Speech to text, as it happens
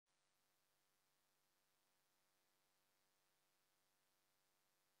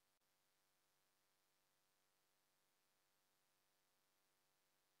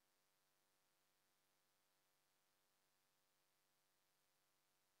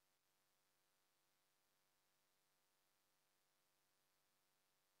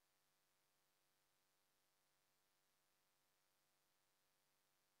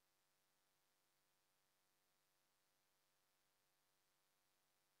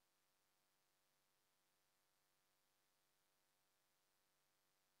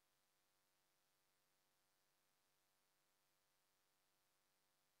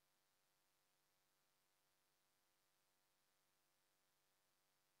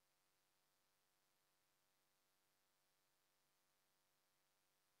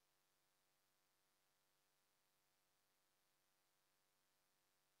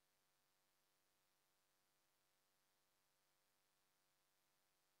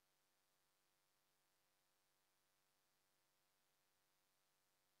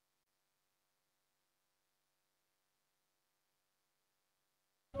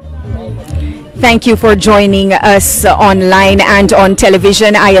Thank you for joining us online and on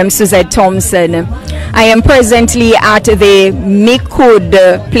television. I am Suzette Thompson. I am presently at the Micoud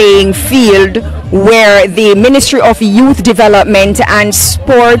playing field where the Ministry of Youth Development and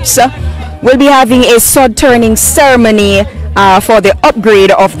Sports will be having a sod turning ceremony for the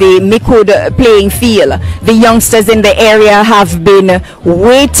upgrade of the Micoud playing field. The youngsters in the area have been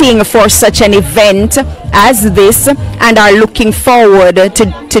waiting for such an event as this and are looking forward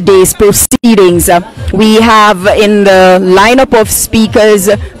to today's proceedings. We have in the lineup of speakers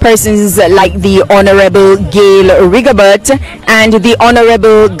persons like the Honorable Gail Rigobert and the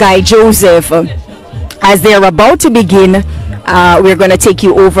Honorable Guy Joseph. As they're about to begin, we're going to take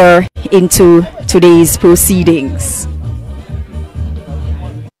you over into today's proceedings.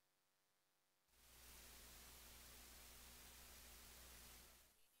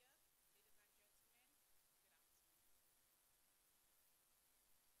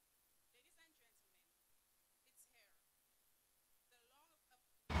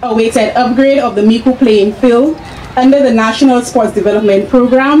 Awaited upgrade of the Micoud playing field under the National Sports Development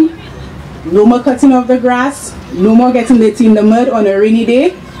Program. No more cutting of the grass, no more getting dirty in the mud on a rainy day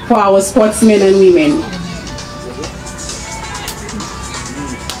for our sportsmen and women.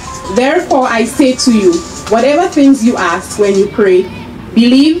 Therefore, I say to you, whatever things you ask when you pray,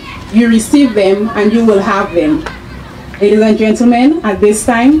 believe you receive them and you will have them. Ladies and gentlemen, at this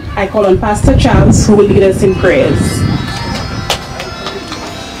time, I call on Pastor Charles, who will lead us in prayers.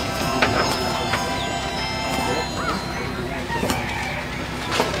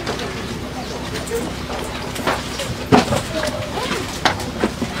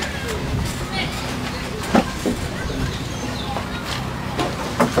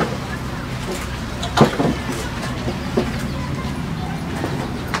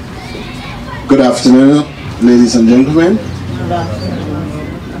 Good afternoon, ladies and gentlemen.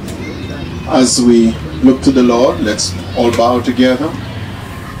 As we look to the Lord, let's all bow together.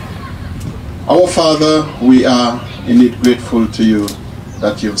 Our Father, we are indeed grateful to you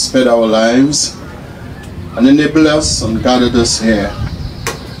that you've spared our lives and enabled us and gathered us here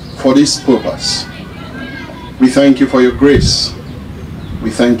for this purpose. We thank you for your grace.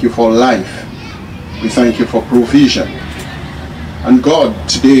 We thank you for life. We thank you for provision. And God,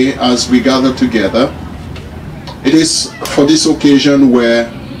 today as we gather together, it is for this occasion where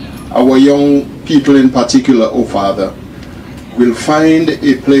our young people in particular, oh Father, will find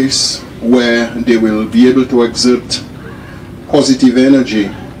a place where they will be able to exert positive energy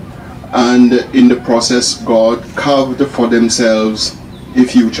and in the process, God, carved for themselves a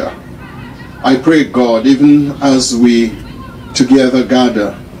future. I pray, God, even as we together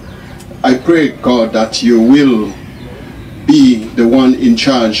gather, I pray, God, that you will be the one in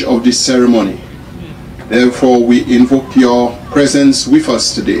charge of this ceremony. Therefore, we invoke your presence with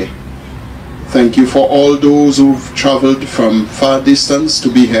us today. Thank you for all those who've traveled from far distance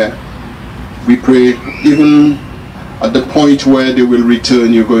to be here. We pray even at the point where they will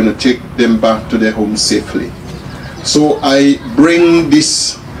return, you're going to take them back to their homes safely. So I bring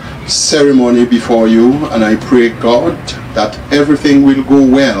this ceremony before you and I pray, God, that everything will go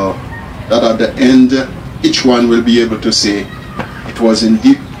well, that at the end each one will be able to say, it was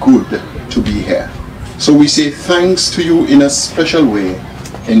indeed good to be here. So we say thanks to you in a special way.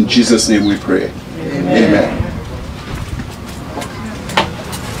 In Jesus' name we pray. Amen.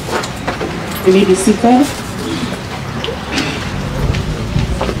 You may be seated.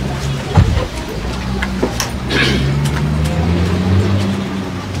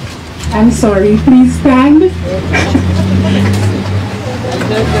 I'm sorry, please stand.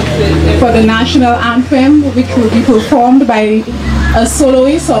 For the national anthem, which will be performed by a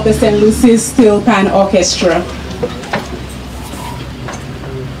soloist of the St. Lucia's Steel Pan Orchestra.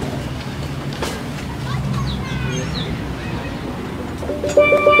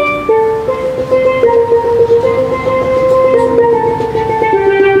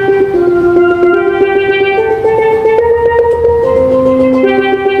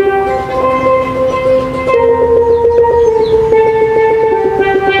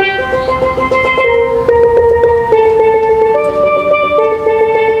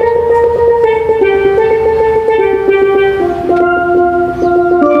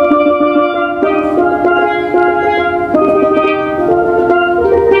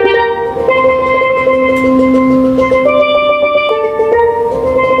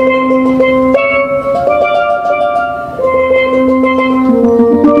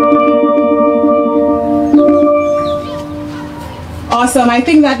 Awesome. I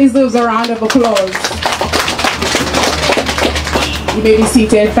think that deserves a round of applause. You may be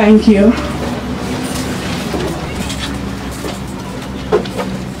seated. Thank you.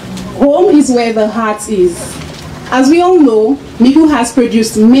 Home is where the heart is. As we all know, Micoud has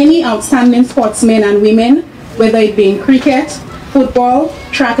produced many outstanding sportsmen and women, whether it be in cricket, football,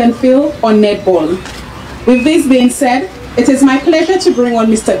 track and field, or netball. With this being said, it is my pleasure to bring on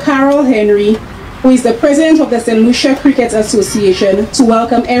Mr. Carol Henry, who is the president of the St. Lucia Cricket Association, to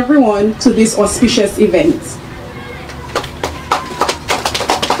welcome everyone to this auspicious event.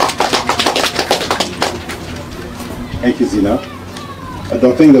 Thank you, Zina.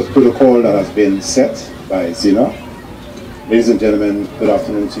 Adopting the protocol that has been set by Zina, ladies and gentlemen, good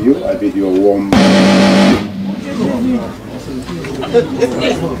afternoon to you. I bid you a warm...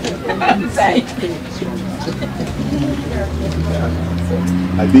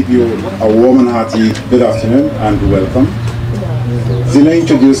 I bid you a warm and hearty good afternoon and welcome. Zina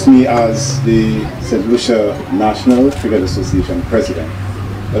introduced me as the St. Lucia National Cricket Association President,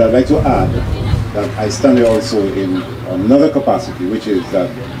 but I'd like to add that I stand here also in another capacity, which is that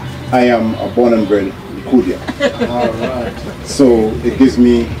I am a born and bred Micoudian. So it gives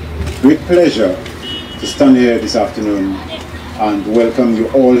me great pleasure to stand here this afternoon and welcome you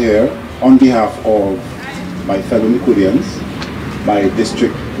all here on behalf of my fellow Micoudians, my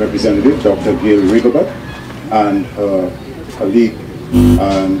district representative, Dr. Gail Rigobert, and her colleague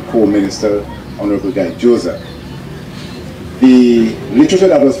and co-minister, Honorable Guy Joseph. The literature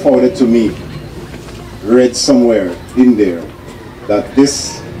that was forwarded to me read somewhere in there that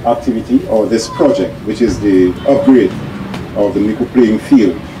this activity or this project, which is the upgrade of the Micoud playing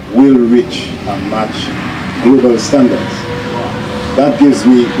field, will reach and match global standards. That gives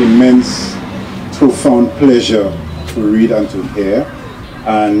me immense, profound pleasure to read and to hear.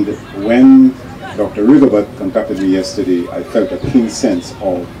 And when Dr. Rigobert contacted me yesterday, I felt a keen sense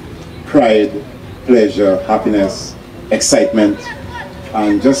of pride, pleasure, happiness, excitement,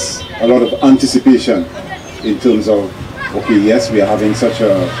 and just a lot of anticipation in terms of, okay, yes, we are having such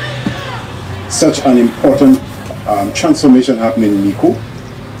an important transformation happening in Micoud,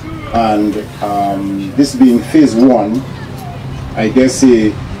 and this being phase 1, I dare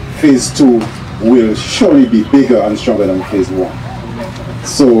say phase 2 will surely be bigger and stronger than phase 1.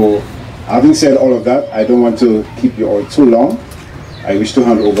 So, having said all of that, I don't want to keep you all too long. I wish to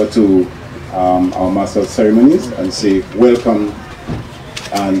hand over to our Master of Ceremonies and say welcome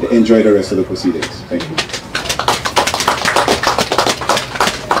and enjoy the rest of the proceedings. Thank you.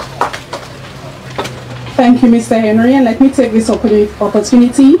 Thank you, Mr. Henry, and let me take this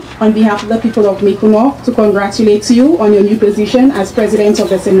opportunity on behalf of the people of Micoud North to congratulate you on your new position as President of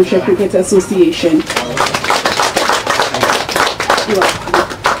the St. Lucia Cricket Association.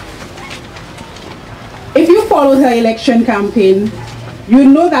 If you followed her election campaign, you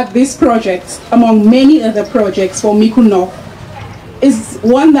know that this project, among many other projects for Micoud North, is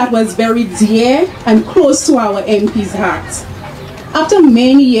one that was very dear and close to our MP's heart. After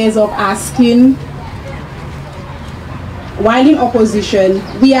many years of asking, while in opposition,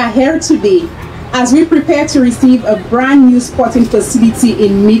 we are here today as we prepare to receive a brand new sporting facility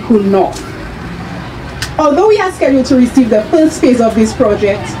in Micoud North. Although we are scheduled to receive the first phase of this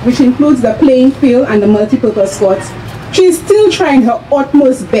project, which includes the playing field and the multi-purpose courts, she is still trying her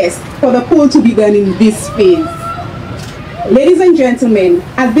utmost best for the poll to be done in this phase. Ladies and gentlemen,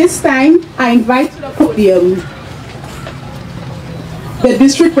 at this time, I invite to the podium the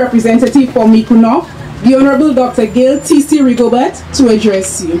district representative for Micoud North, the Honorable Dr. Gail T.C. Rigobert, to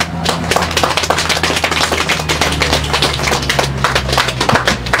address you.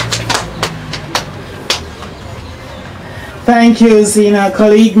 Thank you, Zina.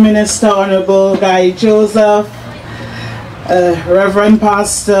 Colleague Minister, Honorable Guy Joseph, Reverend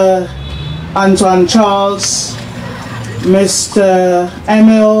Pastor Antoine Charles, Mr.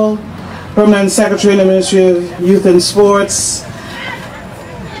 Emil, Permanent Secretary in the Ministry of Youth and Sports,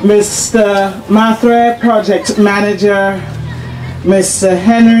 Mr. Mathre, Project Manager, Mr.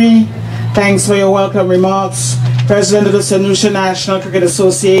 Henry, thanks for your welcome remarks, President of the St. Lucia National Cricket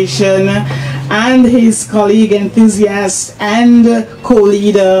Association, and his colleague, enthusiast, and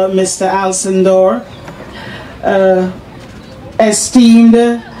co-leader, Mr. Alcindor,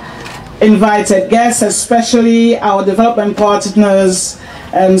 esteemed invited guests, especially our development partners,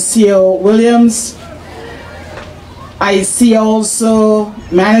 CEO Williams. I see also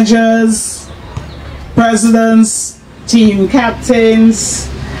managers, presidents, team captains,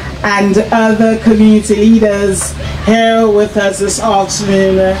 and other community leaders here with us this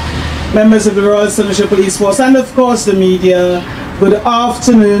afternoon, members of the Royal St. Lucia Police Force, and of course the media. Good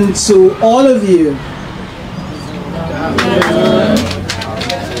afternoon to all of you.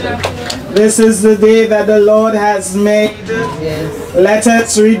 This is the day that the Lord has made. Yes. Let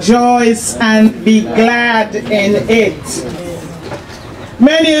us rejoice and be glad in it.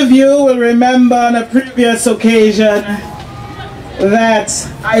 Many of you will remember on a previous occasion that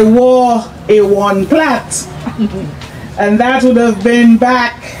I wore a one plait, and that would have been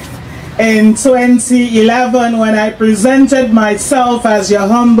back in 2011 when I presented myself as your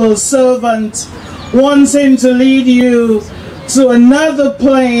humble servant, wanting to lead you to another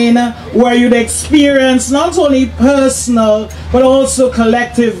plane where you'd experience not only personal but also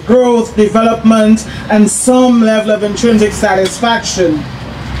collective growth, development, and some level of intrinsic satisfaction.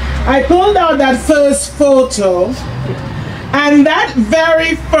 I pulled out that first photo, and that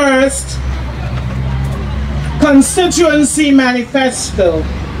very first constituency manifesto,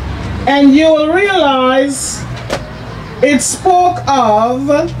 and you will realize it spoke of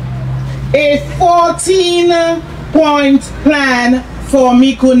a 14-point plan for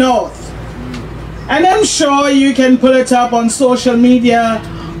Micoud North. And I'm sure you can pull it up on social media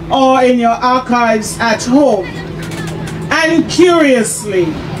or in your archives at home. And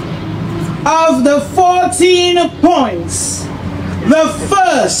curiously, of the 14 points, the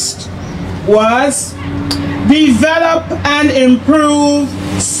first was develop and improve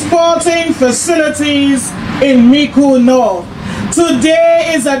sporting facilities in Micoud North.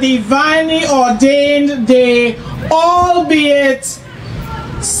 Today is a divinely ordained day, albeit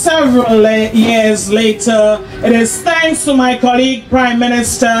several years later. It is thanks to my colleague Prime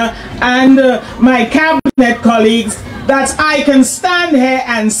Minister and my cabinet colleagues that I can stand here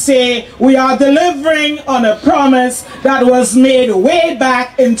and say we are delivering on a promise that was made way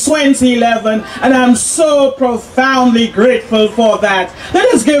back in 2011, and I'm so profoundly grateful for that.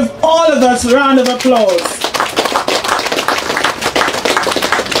 Let us give all of us a round of applause.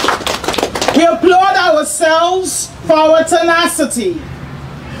 We applaud ourselves for our tenacity.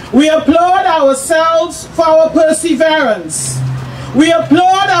 We applaud ourselves for our perseverance. We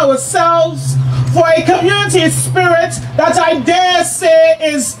applaud ourselves for a community spirit that I dare say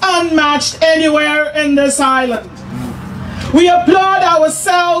is unmatched anywhere in this island. We applaud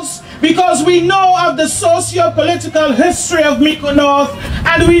ourselves because we know of the socio-political history of Micoud North,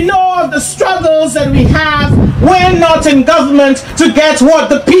 and we know of the struggles that we have when not in government to get what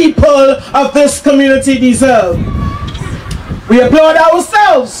the people of this community deserve. We applaud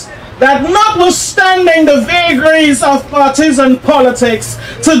ourselves that notwithstanding the vagaries of partisan politics,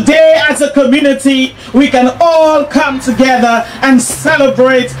 today as a community we can all come together and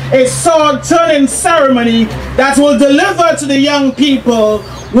celebrate a sword-turning ceremony that will deliver to the young people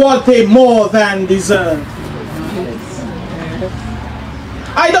what they more than deserve.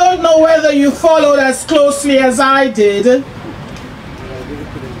 I don't know whether you followed as closely as I did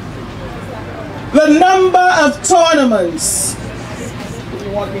the number of tournaments.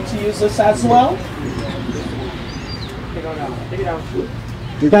 You want me to use this as well?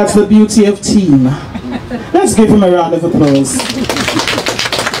 That's the beauty of team. Let's give him a round of applause.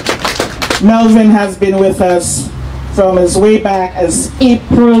 Melvin has been with us from as way back as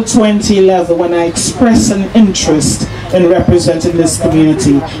April 2011 when I expressed an interest in representing this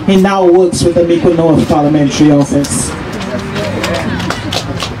community. He now works with the Micoud North Parliamentary Office.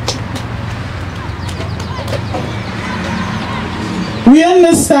 We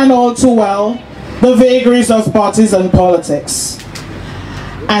understand all too well the vagaries of partisan politics.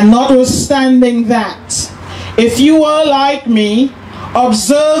 And notwithstanding that, if you are like me,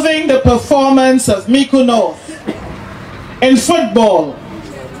 observing the performance of Micoud North in football,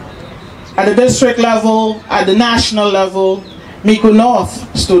 at the district level, at the national level, Micoud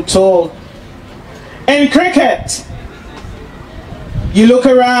North stood tall. In cricket, you look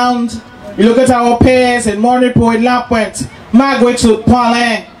around, you look at our peers in Monipo, in Lapwet, Magwetu,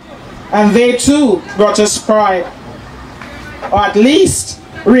 Palin, and they too brought us pride, or at least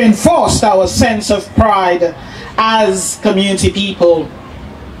reinforced our sense of pride as community people.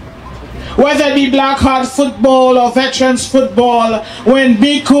 Whether it be Black Heart football or veterans football, when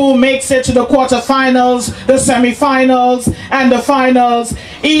Micoud makes it to the quarterfinals, the semi-finals, and the finals,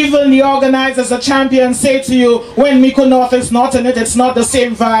 even the organizers, the champions say to you, when Micoud North is not in it, it's not the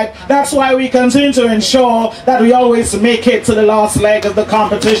same vibe. That's why we continue to ensure that we always make it to the last leg of the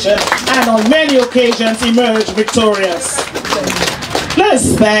competition, and on many occasions emerge victorious.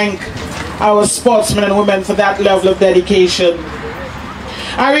 Let's thank our sportsmen and women for that level of dedication.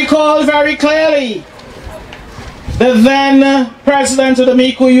 I recall very clearly the then president of the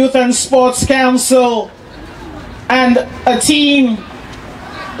Micoud Youth and Sports Council and a team,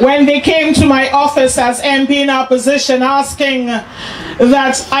 when they came to my office as MP in opposition, asking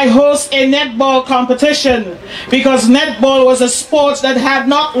that I host a netball competition, because netball was a sport that had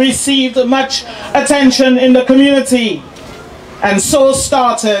not received much attention in the community. And so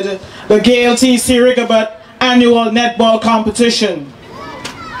started the Gale TC Rigobert annual netball competition.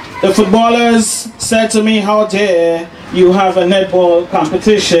 the footballers said to me, how dare you have a netball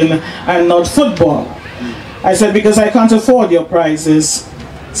competition and not football? I said, because I can't afford your prizes.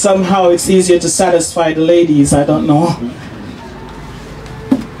 Somehow it's easier to satisfy the ladies, I don't know.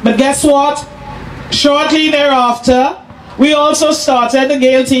 But guess what? Shortly thereafter, we also started the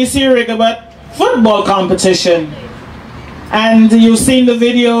Gale TC Rigobert football competition. And you've seen the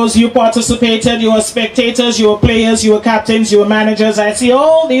videos, you participated, you were spectators, you were players, you were captains, you were managers. I see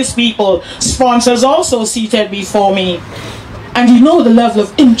all these people, sponsors also seated before me. And you know the level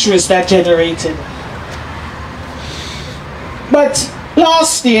of interest that generated. But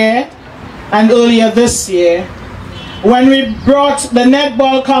last year, and earlier this year, when we brought the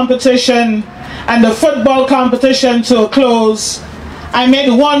netball competition and the football competition to a close, I made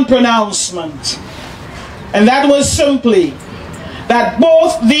one pronouncement. And that was simply that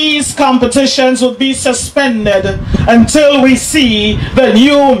both these competitions would be suspended until we see the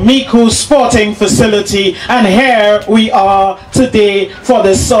new Micoud sporting facility. And here we are today for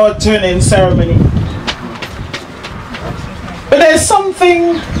the sword turning ceremony. But there's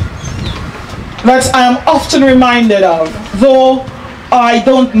something that I am often reminded of, though I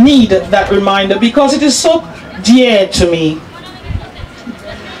don't need that reminder because it is so dear to me.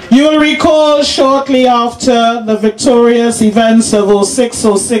 You will recall shortly after the victorious events of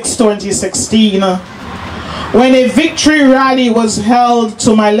 06/06/2016, when a victory rally was held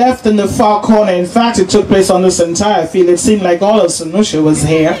to my left in the far corner. In fact, it took place on this entire field. It seemed like all of St. Lucia was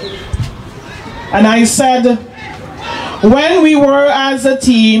here. And I said, when we were as a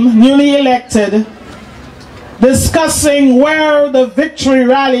team, newly elected, discussing where the victory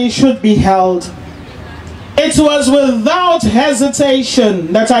rally should be held, it was without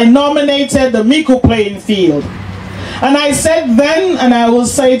hesitation that I nominated the Micoud playing field. And I said then, and I will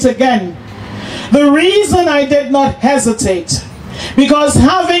say it again, the reason I did not hesitate, because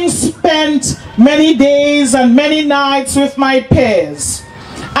having spent many days and many nights with my peers,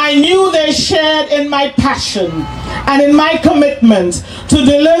 I knew they shared in my passion and in my commitment to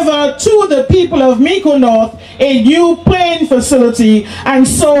deliver to the people of Micoud North a new playing facility, and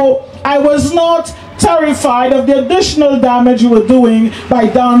so I was not terrified of the additional damage you were doing by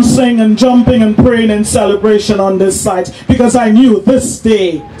dancing and jumping and praying in celebration on this site, because I knew this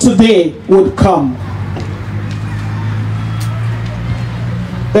day, today, would come.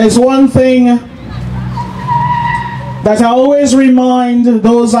 There's one thing that I always remind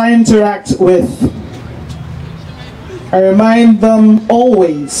those I interact with. I remind them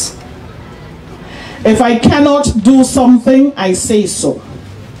always, if I cannot do something, I say so.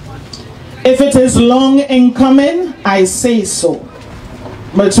 If it is long in coming, I say so.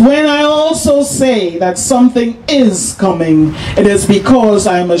 But when I also say that something is coming, it is because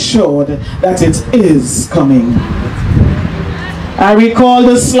I'm assured that it is coming. I recall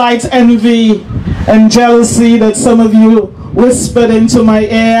the slight envy and jealousy that some of you whispered into my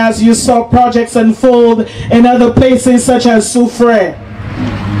ear as you saw projects unfold in other places such as Soufrière.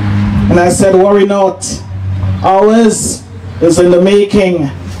 And I said, worry not, ours is in the making.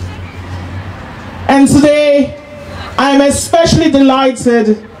 And today, I'm especially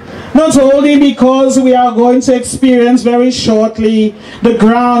delighted, not only because we are going to experience very shortly the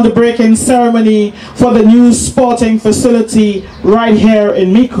groundbreaking ceremony for the new sporting facility right here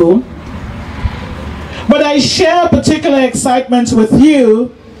in Micoud, but I share particular excitement with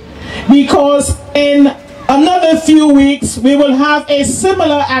you because in another few weeks we will have a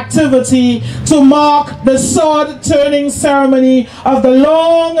similar activity to mark the sword turning ceremony of the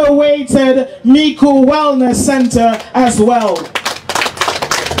long-awaited Micoud Wellness Center as well.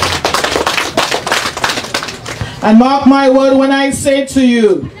 And mark my word when I say to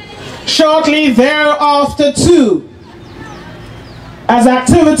you, shortly thereafter too, as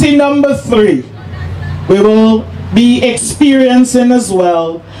activity number 3, we will be experiencing as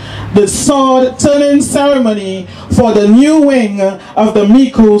well the sword turning ceremony for the new wing of the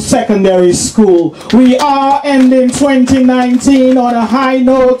Micoud Secondary School. We are ending 2019 on a high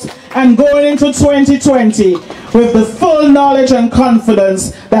note and going into 2020 with the full knowledge and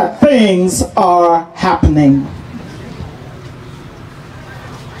confidence that things are happening.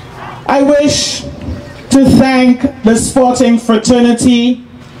 I wish to thank the sporting fraternity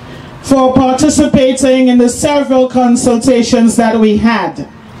for participating in the several consultations that we had.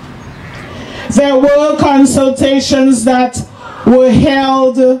 There were consultations that were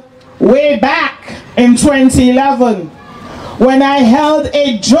held way back in 2011 when I held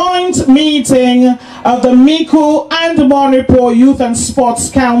a joint meeting of the Micoud and Monipour Youth and Sports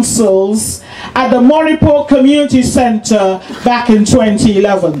Councils at the Monipour Community Center back in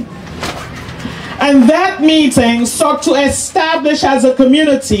 2011. And that meeting sought to establish as a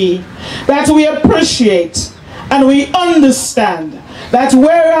community that we appreciate and we understand that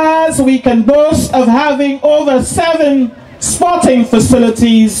whereas we can boast of having over 7 sporting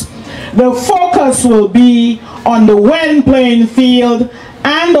facilities, the focus will be on the Wen playing field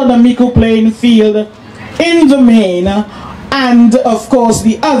and on the Micoud playing field in the main, and of course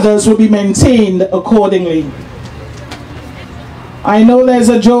the others will be maintained accordingly. I know there's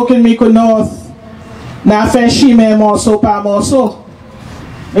a joke in Micoud North, na fait chimé morceau par morceau.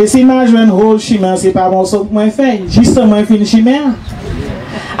 Mais si imagine whole chimé, c'est pas morceau pour moi fait, justement fin chimé.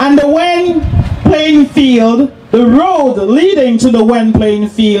 And the Wen playing field, the road leading to the Wen playing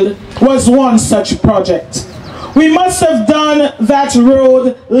field was one such project. We must have done that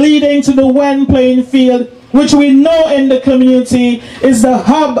road leading to the Wen playing field, which we know in the community is the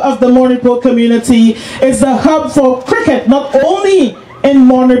hub of the Monipur community, is the hub for cricket, not only in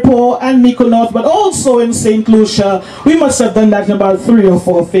Monipur and Micoud North, but also in St. Lucia. We must have done that in about 3 or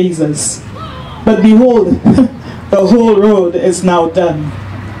 4 phases. But behold, the whole road is now done.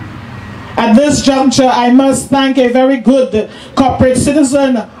 At this juncture, I must thank a very good corporate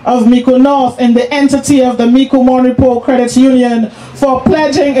citizen of Micoud North in the entity of the Micoud Monipur Credit Union for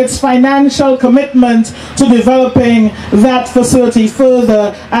pledging its financial commitment to developing that facility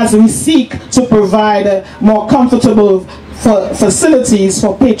further as we seek to provide more comfortable facilities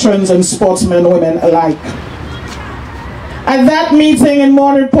for patrons and sportsmen and women alike. At that meeting in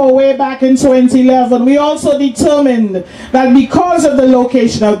Monipur way back in 2011, we also determined that because of the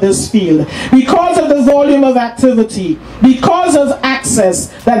location of this field, because of the volume of activity, because of access,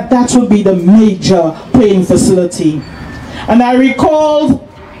 that would be the major playing facility. And I recall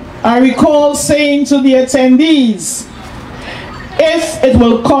saying to the attendees, if it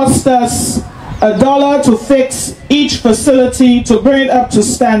will cost us $1 to fix each facility, to bring it up to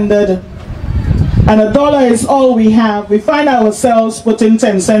standard, and $1 is all we have, we find ourselves putting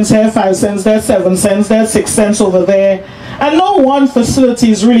 10 cents here, 5 cents there, 7 cents there, 6 cents over there, and no one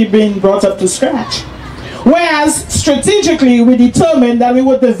facility is really being brought up to scratch. Whereas strategically we determined that we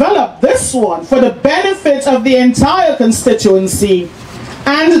would develop this one for the benefit of the entire constituency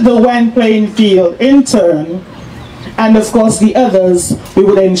and the Wen playing field in turn, and of course the others, we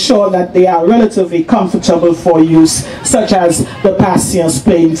would ensure that they are relatively comfortable for use, such as the Patience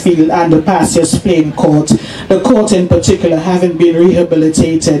playing field and the Patience playing court. The court in particular having been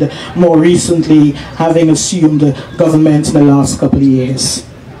rehabilitated more recently, having assumed government in the last couple of years.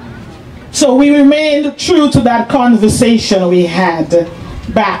 So we remained true to that conversation we had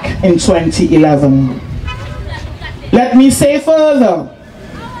back in 2011. Let me say further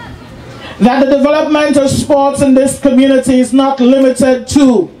that the development of sports in this community is not limited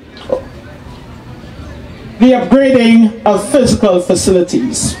to the upgrading of physical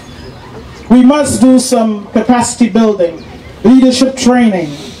facilities. We must do some capacity building, leadership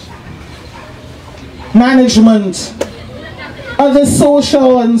training, management, other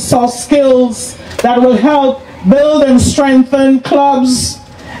social and soft skills that will help build and strengthen clubs,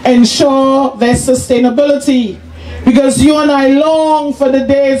 ensure their sustainability. Because you and I long for the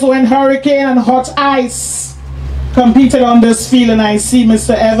days when hurricane and hot ice competed on this field, and I see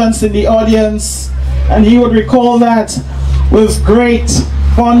Mr. Evans in the audience, and he would recall that with great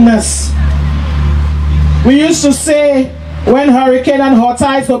fondness. We used to say when hurricane and hot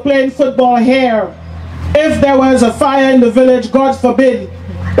ice were playing football here, if there was a fire in the village, God forbid,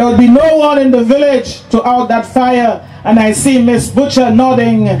 there would be no one in the village to out that fire. And I see Miss Butcher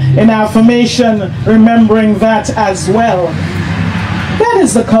nodding in affirmation, remembering that as well. That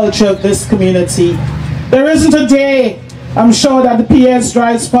is the culture of this community. There isn't a day, I'm sure, that the PS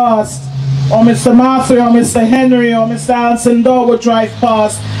drives past, or Mr. Matthew, or Mr. Henry, or Mr. Alson Daw would drive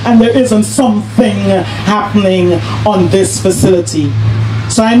past, and there isn't something happening on this facility.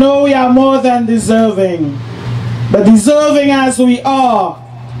 So I know we are more than deserving, but deserving as we are,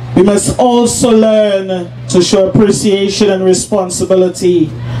 we must also learn to show appreciation and responsibility,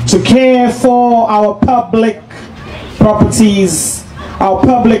 to care for our public properties, our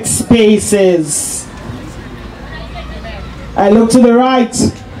public spaces. I look to the right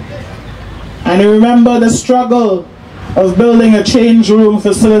and I remember the struggle of building a change room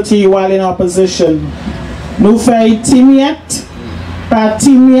facility while in opposition. Nous fait timiet, pas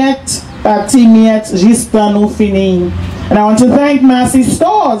timiet, jusqu'à nous finir. And I want to thank Massey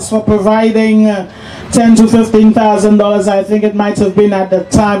Stores for providing $10,000 to $15,000, I think it might have been at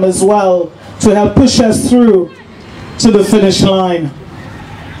that time as well, to help push us through to the finish line.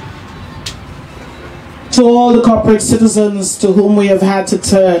 To all the corporate citizens to whom we have had to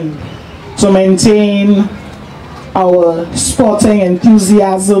turn to maintain our sporting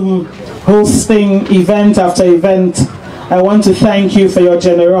enthusiasm hosting event after event. I want to thank you for your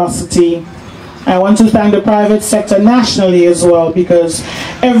generosity. I want to thank the private sector nationally as well, because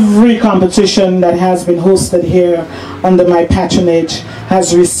every competition that has been hosted here under my patronage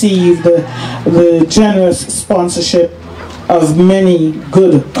has received the generous sponsorship of many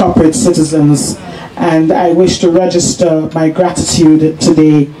good corporate citizens. And I wish to register my gratitude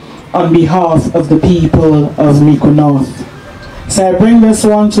today on behalf of the people of Micoud North. So I bring this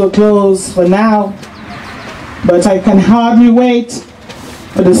one to a close for now, but I can hardly wait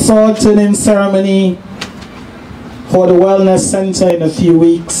for the sword turning ceremony for the Wellness Center in a few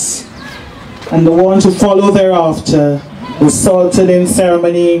weeks, and the one to follow thereafter, the sword turning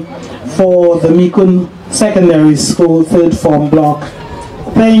ceremony for the Micoud Secondary School third form block.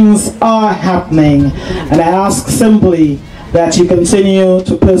 Things are happening, and I ask simply that you continue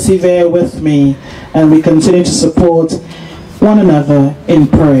to persevere with me and we continue to support one another in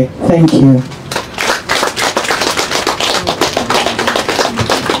prayer. Thank you.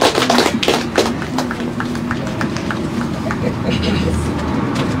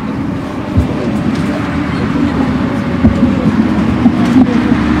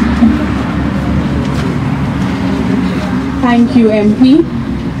 Thank you, MP.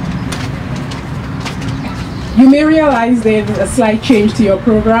 You may realize there's a slight change to your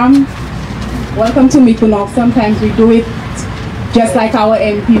program. Welcome to Micoud North. Sometimes we do it just like our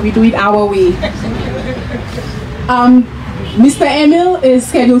MP, we do it our way. Mr. Emil is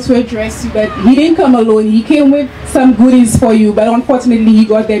scheduled to address you, but he didn't come alone. He came with some goodies for you, but unfortunately he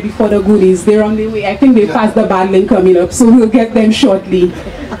got there before the goodies. They're on their way. I think they passed the battling coming up, so we'll get them shortly.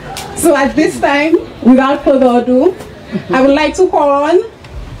 So at this time, without further ado, I would like to call on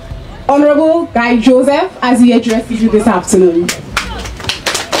Honorable Guy Joseph as he addresses you this afternoon.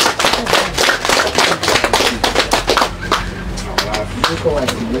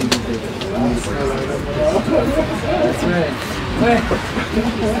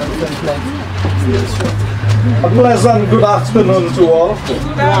 A pleasant good afternoon to all.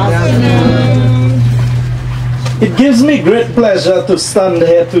 Good afternoon. It gives me great pleasure to stand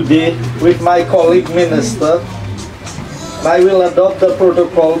here today with my colleague Minister. I will adopt the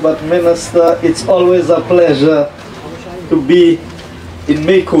protocol, but Minister, it's always a pleasure to be in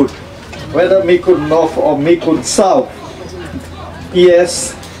Micoud, whether Micoud North or Micoud South.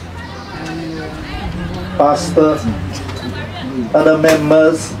 Yes, Pastor, other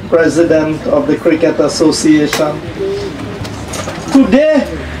members, President of the Cricket Association. Today,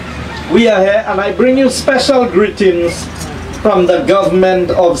 we are here and I bring you special greetings from the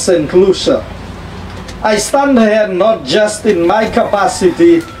government of St. Lucia. I stand here not just in my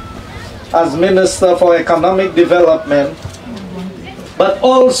capacity as Minister for Economic Development, but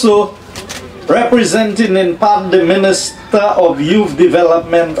also representing in part the Minister of Youth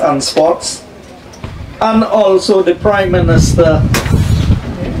Development and Sports, and also the Prime Minister.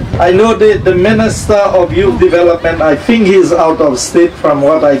 I know the Minister of Youth Development, I think he's out of state from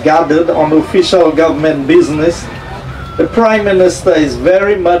what I gathered on official government business. The Prime Minister is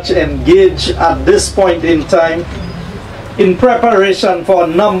very much engaged at this point in time in preparation for a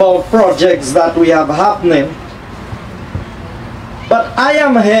number of projects that we have happening. But I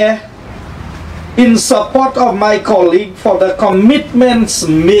am here in support of my colleague for the commitments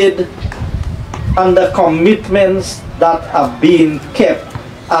made and the commitments that are being kept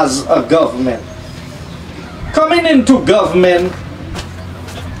as a government. Coming into government,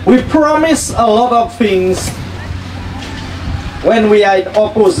 we promise a lot of things when we are in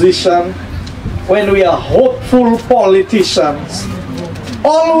opposition, when we are hopeful politicians,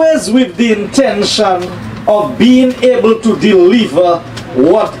 always with the intention of being able to deliver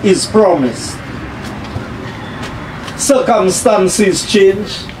what is promised. Circumstances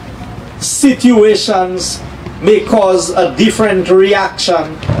change, situations may cause a different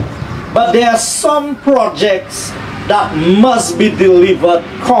reaction, but there are some projects that must be delivered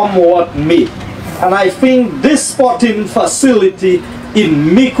come what may. And I think this sporting facility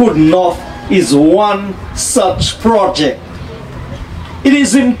in Micoud North is one such project. It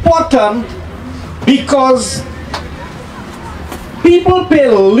is important because people pay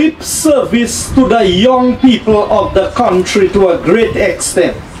lip service to the young people of the country to a great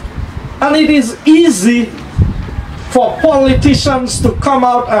extent. And it is easy for politicians to come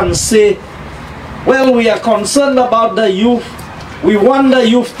out and say, well, we are concerned about the youth, we want the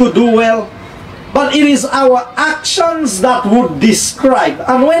youth to do well, but it is our actions that would describe.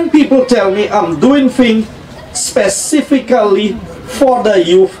 And when people tell me I'm doing things specifically for the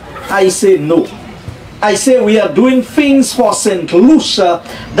youth, I say no. I say we are doing things for St. Lucia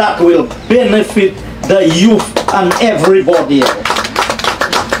that will benefit the youth and everybody else.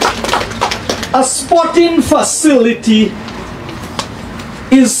 A sporting facility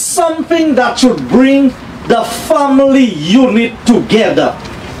is something that should bring the family unit together.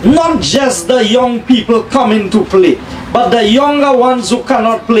 Not just the young people coming to play, but the younger ones who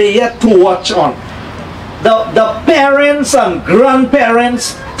cannot play yet to watch on. The parents and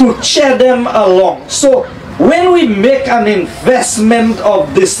grandparents to cheer them along. So when we make an investment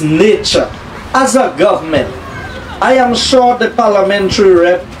of this nature as a government, I am sure the parliamentary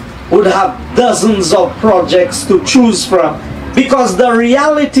rep would have dozens of projects to choose from, because the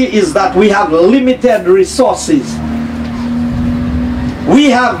reality is that we have limited resources.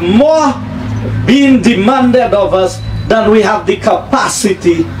 We have more being demanded of us than we have the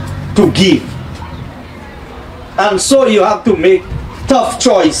capacity to give. And so you have to make tough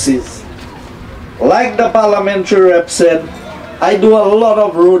choices. Like the parliamentary rep said, I do a lot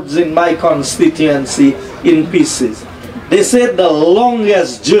of roads in my constituency in pieces. They said the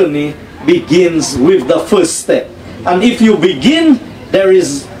longest journey begins with the first step. And if you begin, there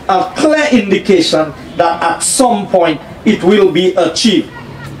is a clear indication that at some point it will be achieved.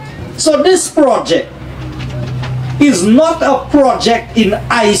 So this project is not a project in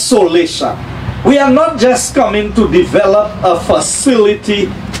isolation. We are not just coming to develop a facility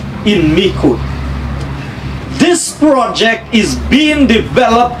in Micoud. This project is being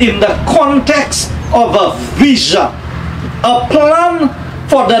developed in the context of a vision, a plan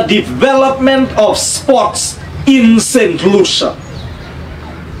for the development of sports in St. Lucia.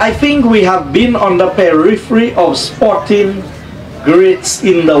 I think we have been on the periphery of sporting greats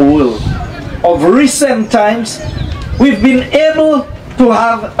in the world. Of recent times, we've been able to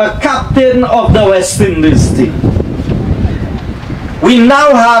have a captain of the West Indies team. We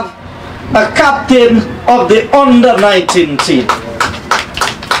now have a captain of the under-19 team.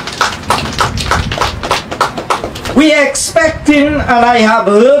 We are expecting, and I have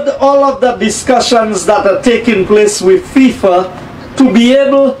heard all of the discussions that are taking place with FIFA, to be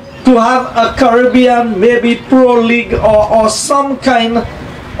able to have a Caribbean, maybe pro league or some kind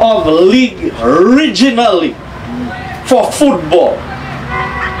of league regionally for football.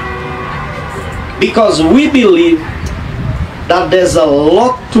 Because we believe that there's a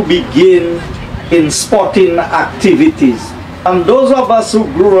lot to begin in sporting activities. And those of us who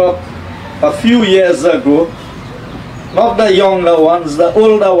grew up a few years ago, not the younger ones, the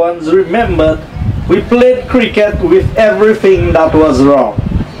older ones, remember we played cricket with everything that was wrong.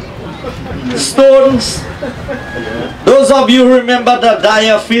 Stones. Those of you remember the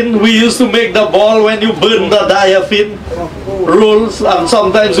diaphin? We used to make the ball when you burn the diaphin rolls, and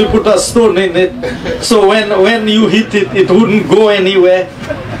sometimes we put a stone in it, so when you hit it, it wouldn't go anywhere.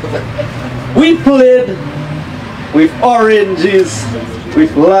 We played with oranges,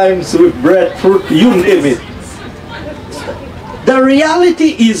 with limes, with breadfruit, you name it. The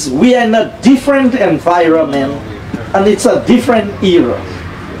reality is we are in a different environment, and it's a different era.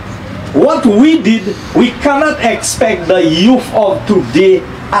 What we did, we cannot expect the youth of today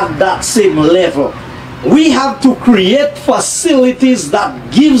at that same level. We have to create facilities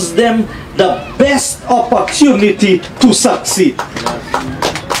that gives them the best opportunity to succeed.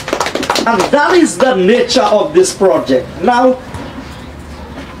 And that is the nature of this project. Now,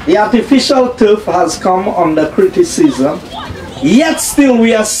 the artificial turf has come under criticism, yet still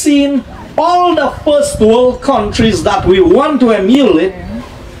we are seeing all the first world countries that we want to emulate,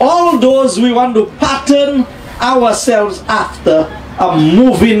 all those we want to pattern ourselves after are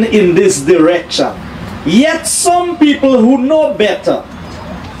moving in this direction. Yet some people who know better,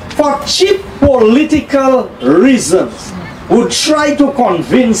 for cheap political reasons, would try to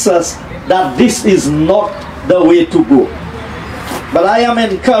convince us that this is not the way to go. But I am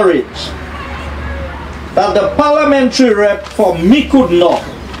encouraged that the parliamentary rep for Micoud North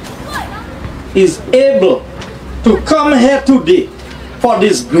is able to come here today for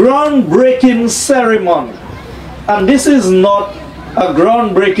this groundbreaking ceremony. And this is not a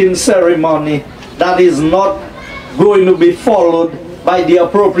groundbreaking ceremony that is not going to be followed by the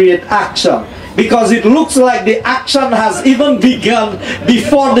appropriate action, because it looks like the action has even begun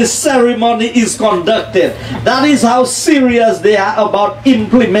before the ceremony is conducted. That is how serious they are about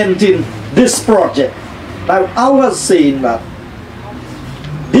implementing this project. Now, I was saying that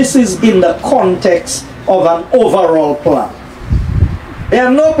this is in the context of an overall plan. There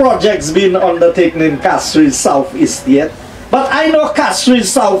are no projects being undertaken in Castries Southeast yet, but I know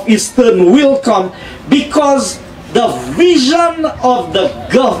Castries Southeastern will come, because the vision of the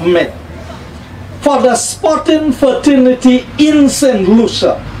government for the sporting fraternity in St.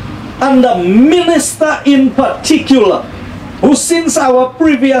 Lucia, and the minister in particular, who since our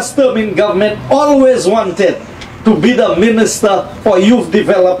previous term in government always wanted to be the minister for youth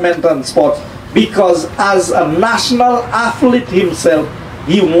development and sport, because as a national athlete himself,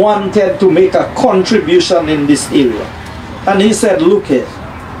 he wanted to make a contribution in this area. And he said, look here,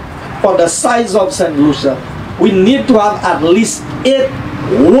 for the size of St. Lucia, we need to have at least 8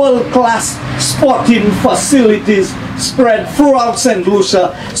 world-class sporting facilities spread throughout St.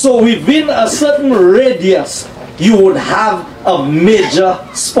 Lucia. So within a certain radius, you would have a major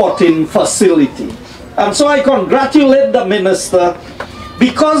sporting facility. And so I congratulate the minister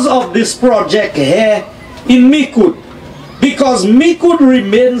because of this project here in Micoud. Because Micoud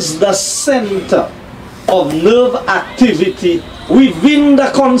remains the center of nerve activity within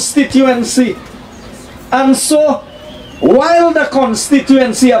the constituency. And so, while the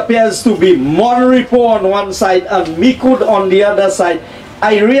constituency appears to be Monrepo on one side and Micoud on the other side,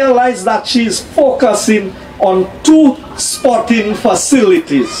 I realize that she's focusing on 2 sporting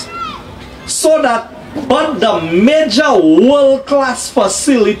facilities. So that, but the major world-class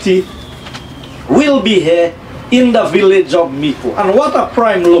facility will be here in the village of Micoud. And what a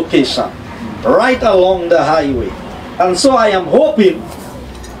prime location, right along the highway. And so I am hoping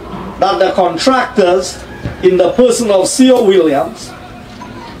that the contractors, in the person of C.O. Williams,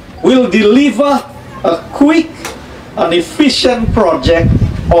 will deliver a quick and efficient project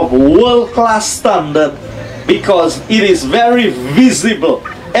of world-class standard, because it is very visible.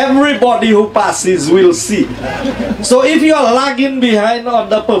 Everybody who passes will see. So if you are lagging behind on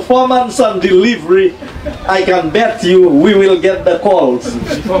the performance and delivery, I can bet you we will get the calls,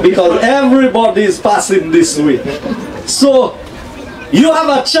 because everybody is passing this way. So you have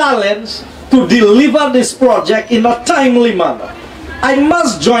a challenge to deliver this project in a timely manner. I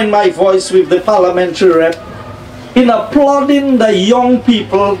must join my voice with the parliamentary rep in applauding the young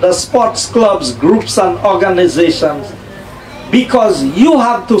people, the sports clubs, groups and organizations, because you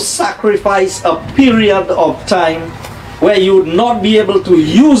have to sacrifice a period of time where you would not be able to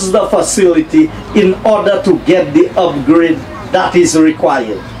use the facility in order to get the upgrade that is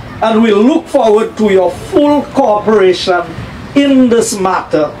required. And we look forward to your full cooperation in this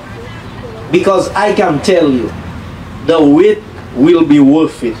matter, because I can tell you, the wait will be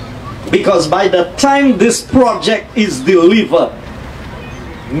worth it. Because by the time this project is delivered,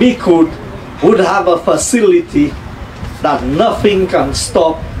 Micoud would have a facility that nothing can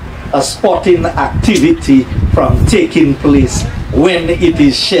stop a sporting activity from taking place when it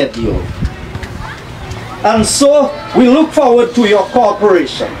is scheduled. And so we look forward to your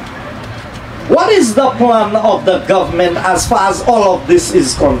cooperation. What is the plan of the government as far as all of this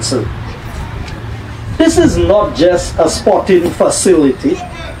is concerned? This is not just a sporting facility.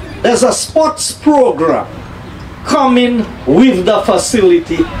 There's a sports program coming with the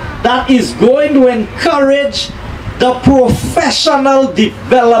facility that is going to encourage the professional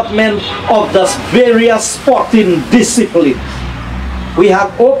development of the various sporting disciplines. We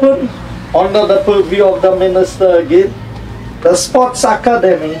have opened, under the purview of the minister again, the sports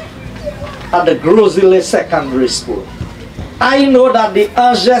academy at the Grosile Secondary School. I know that the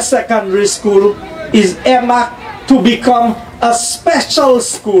Angers Secondary School is earmarked to become a special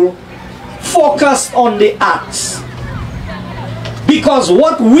school focused on the arts. Because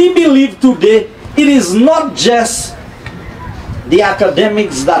what we believe today, it is not just the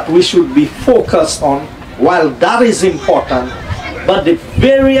academics that we should be focused on, while that is important, but the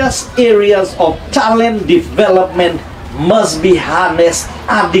various areas of talent development must be harnessed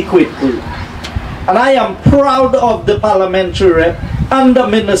adequately. And I am proud of the parliamentary rep and the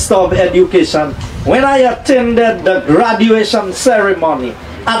Minister of Education when I attended the graduation ceremony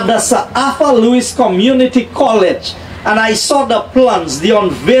at the Sir Arthur Lewis Community College, and I saw the plans, the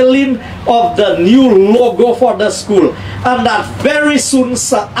unveiling of the new logo for the school, and that very soon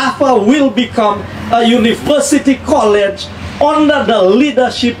Sir Arthur will become a university college under the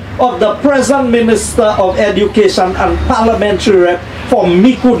leadership of the present Minister of Education and parliamentary rep for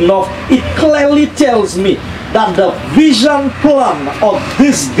Micoud North. It clearly tells me that the vision plan of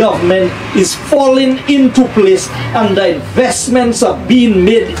this government is falling into place, and the investments are being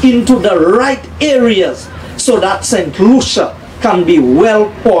made into the right areas, so that St. Lucia can be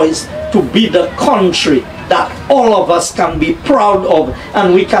well poised to be the country that all of us can be proud of,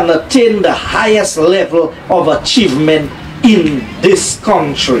 and we can attain the highest level of achievement in this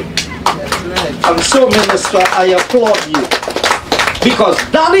country. And so, Minister, I applaud you, because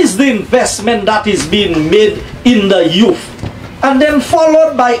that is the investment that is being made in the youth. And then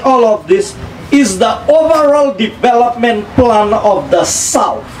followed by all of this is the overall development plan of the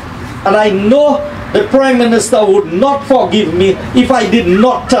South. And I know the Prime Minister would not forgive me if I did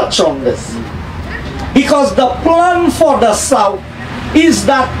not touch on this. Because the plan for the South is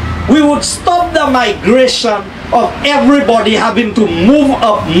that we would stop the migration of everybody having to move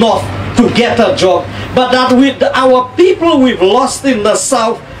up north to get a job, but that with our people we've lost in the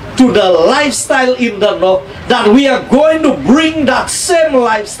south to the lifestyle in the north, that we are going to bring that same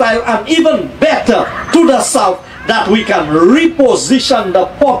lifestyle and even better to the south, that we can reposition the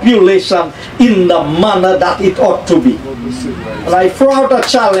population in the manner that it ought to be. And I throw out a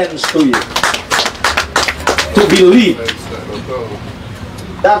challenge to you to believe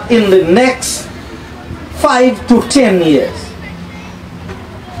that in the next 5 to 10 years,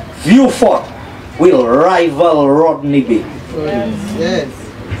 Viewfort will rival Rodney Bay. Yes.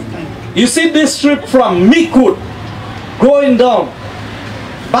 You see this strip from Micoud going down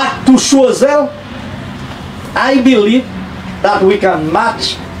back to Choiseul, I believe that we can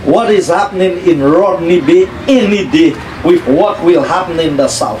match what is happening in Rodney Bay any day with what will happen in the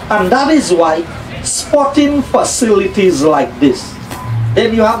south. And that is why sporting facilities like this,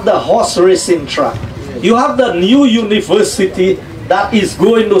 then you have the horse racing track, you have the new university that is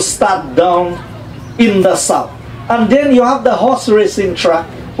going to start down in the south, and then you have the horse racing track,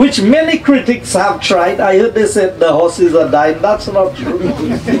 which many critics have tried. I heard they said the horses are dying. That's not true.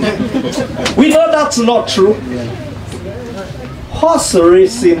 We know that's not true. Horse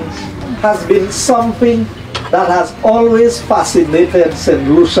racing has been something that has always fascinated St.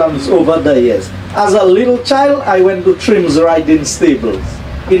 Lucians over the years. As a little child, I went to Trim's riding stables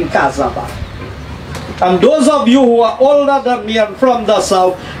in Casablanca. And those of you who are older than me and from the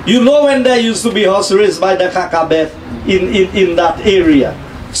south, you know when there used to be horse race by the Kakabeth in that area.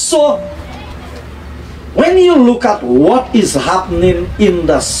 So, when you look at what is happening in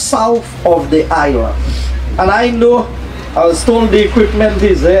the south of the island, and I know, I was told the equipment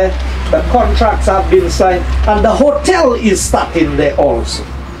is there, the contracts have been signed, and the hotel is starting there also.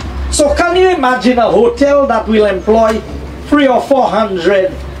 So can you imagine a hotel that will employ 300 or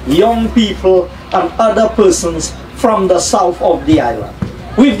 400 young people and other persons from the south of the island?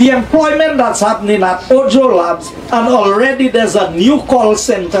 With the employment that's happening at Ojo Labs, and already there's a new call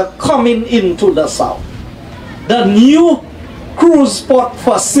center coming into the south. The new cruise port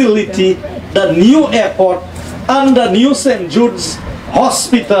facility, the new airport, and the new St. Jude's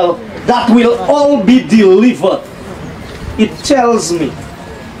Hospital that will all be delivered. It tells me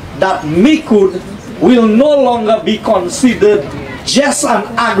that Micoud will no longer be considered just an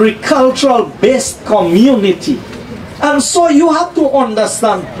agricultural-based community. And so you have to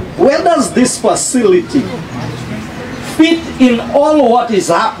understand, where does this facility fit in all what is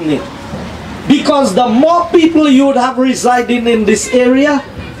happening? Because the more people you would have residing in this area,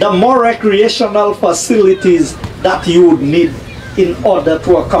 the more recreational facilities that you would need in order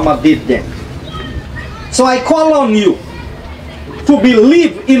to accommodate them. So I call on you to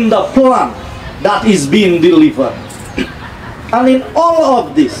believe in the plan that is being delivered. And in all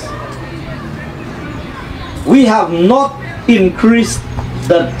of this, we have not increased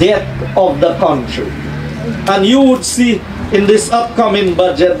the debt of the country. And you would see in this upcoming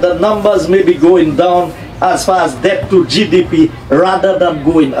budget, the numbers may be going down as far as debt to GDP rather than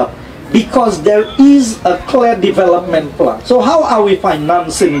going up, because there is a clear development plan. So how are we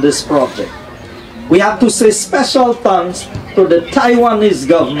financing this project? We have to say special thanks to the Taiwanese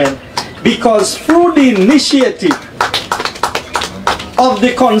government, because through the initiative of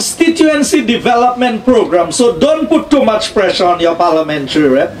the constituency development program, so don't put too much pressure on your parliamentary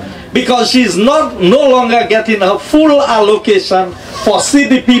rep, because she's no longer getting a full allocation for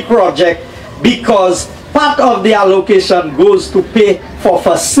CDP project, because part of the allocation goes to pay for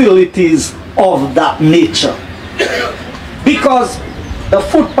facilities of that nature. Because the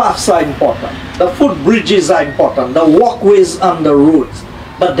footpaths are important, the footbridges are important, the walkways and the roads,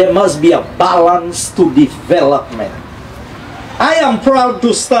 but there must be a balance to development. I am proud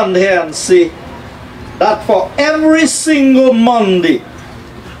to stand here and say that for every single Monday,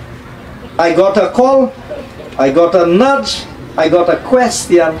 I got a call, I got a nudge, I got a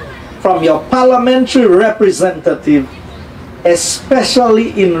question from your parliamentary representative,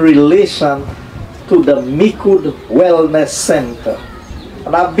 especially in relation to the Micoud Wellness Center.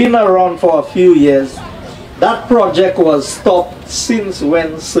 And I've been around for a few years. That project was stopped since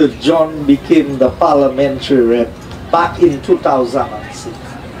when Sir John became the parliamentary rep back in 2006.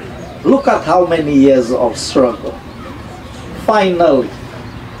 Look at how many years of struggle. Finally,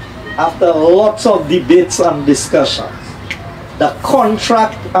 after lots of debates and discussions, the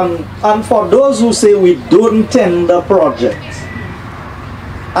contract, and for those who say we don't tender projects,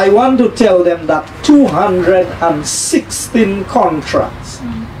 I want to tell them that 216 contracts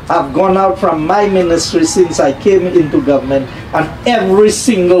have gone out from my ministry since I came into government, and every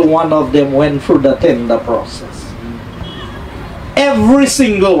single one of them went through the tender process. Every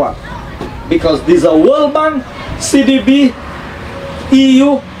single one. Because these are World Bank, CDB,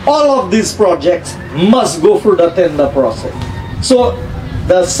 EU, all of these projects must go through the tender process. So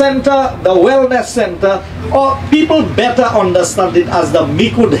the center, the wellness center, or people better understand it as the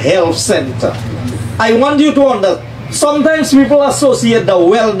Micoud Health Center. I want you to understand, sometimes people associate the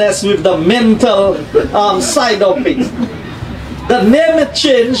wellness with the mental side of things. The name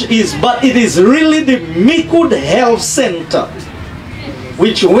change is, but it is really the Micoud Health Center,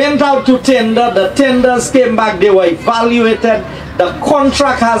 which went out to tender. The tenders came back, they were evaluated, the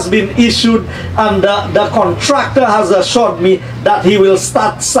contract has been issued, and the contractor has assured me that he will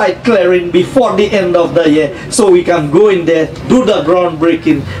start site clearing before the end of the year, so we can go in there, do the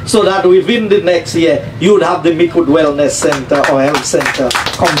groundbreaking, so that within the next year you would have the Micoud Wellness Center or Health Center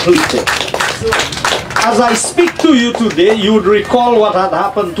completed. As I speak to you today, you would recall what had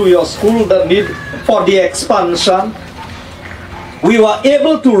happened to your school, the need for the expansion. We were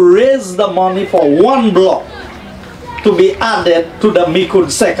able to raise the money for one block to be added to the Micoud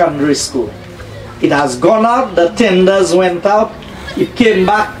Secondary School. It has gone out, the tenders went out, it came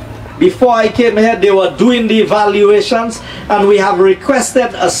back. Before I came here, they were doing the evaluations, and we have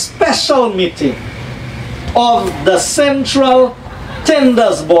requested a special meeting of the Central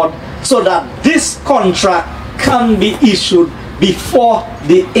Tenders Board so that this contract can be issued before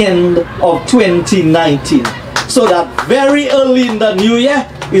the end of 2019. So that very early in the new year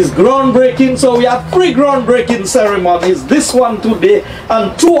is groundbreaking. So we have 3 groundbreaking ceremonies, this one today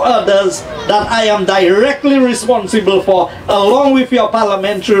and 2 others that I am directly responsible for, along with your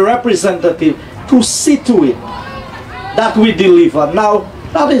parliamentary representative, to see to it that we deliver. Now,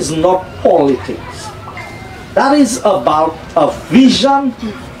 that is not politics. That is about a vision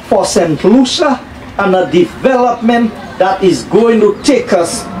for St. Lucia and a development that is going to take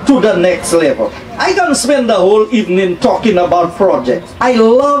us to the next level. I can spend the whole evening talking about projects. I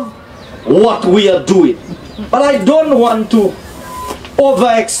love what we are doing, but I don't want to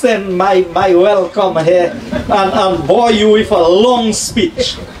overextend my welcome here and bore you with a long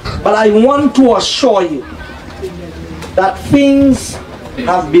speech. But I want to assure you that things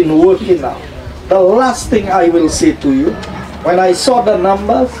have been working out. The last thing I will say to you, when I saw the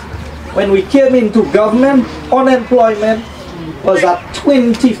numbers, when we came into government, unemployment was at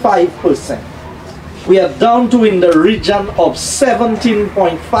 25%. We are down to in the region of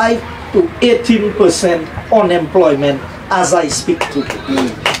 17.5 to 18% unemployment as I speak to you.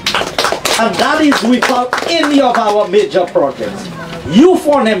 And that is without any of our major projects. Youth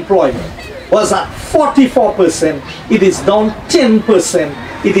unemployment was at 44%. It is down 10%.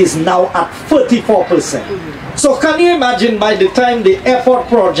 It is now at 34%. So can you imagine, by the time the airport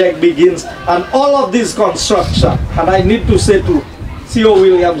project begins and all of this construction, and I need to say to C.O.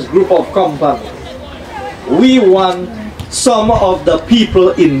 Williams Group of Companies, we want some of the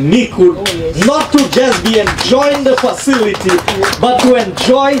people in Micoud not to just be enjoying the facility, but to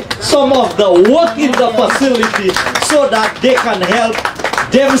enjoy some of the work in the facility so that they can help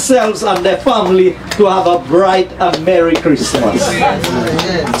themselves and their family to have a bright and merry Christmas.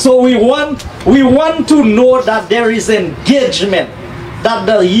 So we want to know that there is engagement, that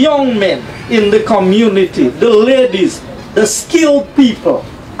the young men in the community, the ladies, the skilled people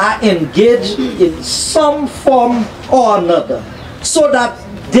are engaged in some form or another, so that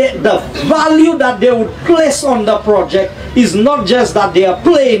the value that they would place on the project is not just that they are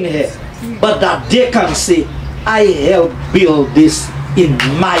playing here, but that they can say, I helped build this in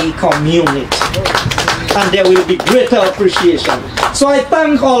my community, and there will be greater appreciation. So I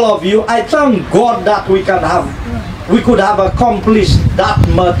thank all of you. I thank God that we could have accomplished that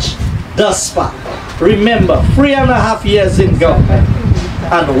much thus far. Remember, 3.5 years in government,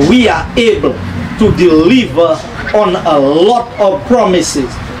 and we are able to deliver on a lot of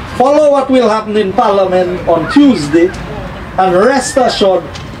promises. Follow what will happen in Parliament on Tuesday, and rest assured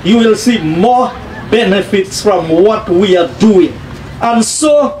you will see more benefits from what we are doing. And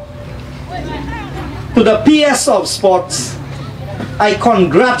so, to the PS of Sports, I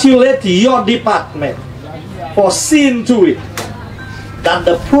congratulate your department for seeing to it that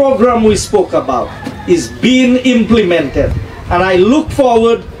the program we spoke about is being implemented. And I look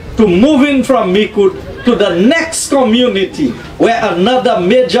forward to moving from Micoud to the next community where another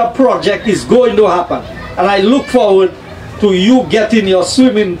major project is going to happen. And I look forward to you getting your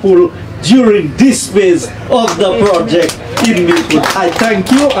swimming pool during this phase of the project in Micoud. I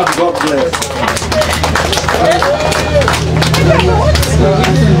thank you and God bless.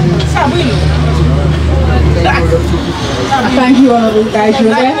 Thank you, Honorable Guy Joseph.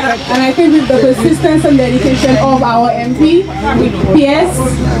 And I think with the persistence and dedication of our MP, with PS,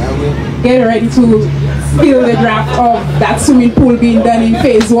 get ready to feel the draft of that swimming pool being done in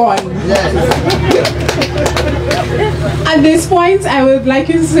phase 1. At this point, I would like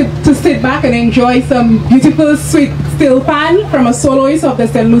you to sit back and enjoy some beautiful sweet steel pan from a soloist of the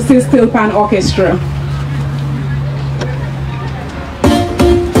St. Lucia Steel Pan Orchestra.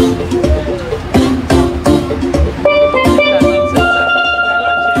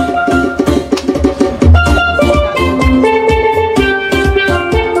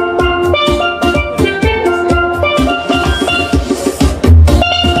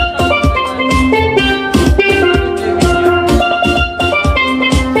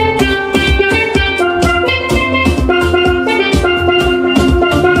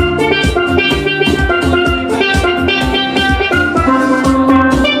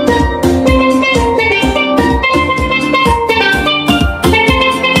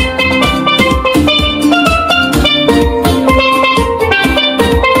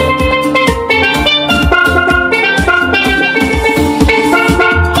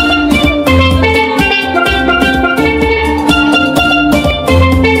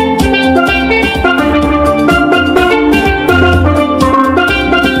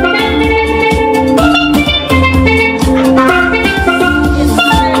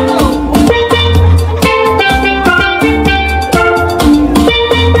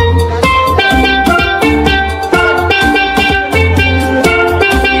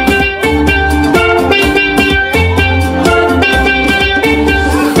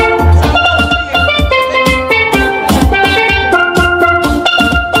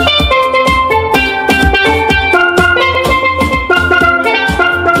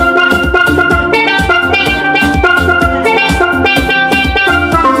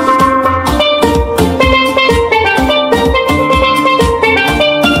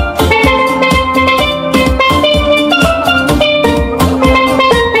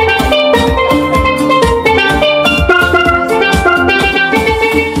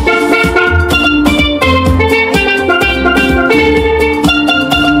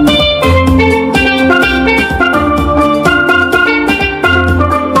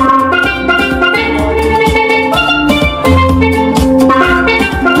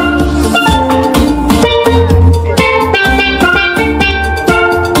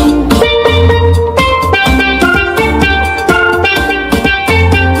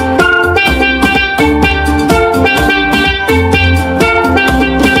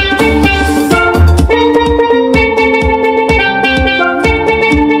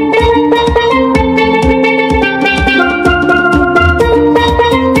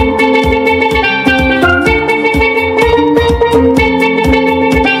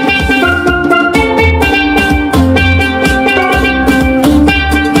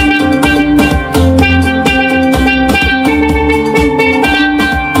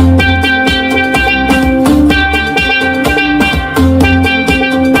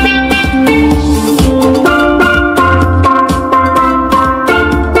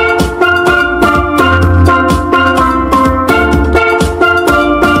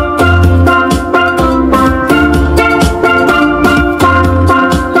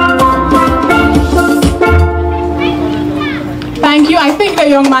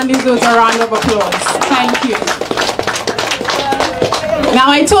 young man deserves a round of applause. Thank you. Now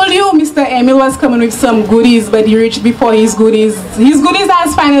I told you Mr. Emil was coming with some goodies, but he reached before his goodies. His goodies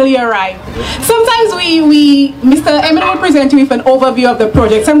has finally arrived. Sometimes Mr. Emil will present you with an overview of the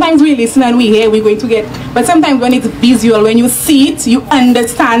project. Sometimes we listen and we hear we're going to get, but sometimes when it's visual, when you see it, you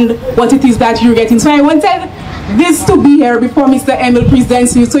understand what it is that you're getting. So I wanted this to be here before Mr. Emil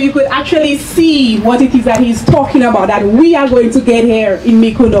presents you, so you could actually see what it is that he's talking about, that we are going to get here in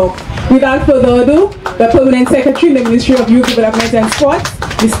Micoud. Without further ado, the Permanent Secretary in the Ministry of Youth Development and Sports,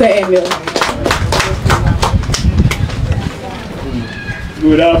 Mr. Emil.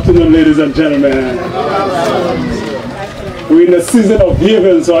 Good afternoon, ladies and gentlemen. We're in the season of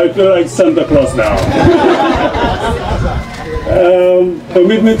giving, so I feel like Santa Claus now.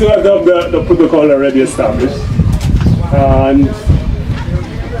 Permit me to adopt the protocol already established. And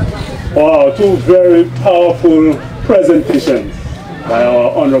wow, two very powerful presentations by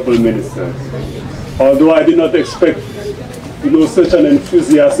our honorable ministers. Although I did not expect, such an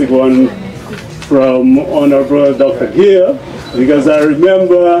enthusiastic one from Honorable Dr. Gill, because I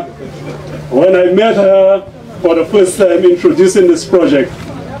remember when I met her for the first time introducing this project,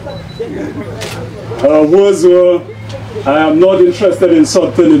 her words were, "I am not interested in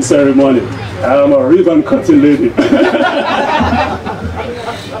sword turning ceremony. I am a ribbon cutting lady."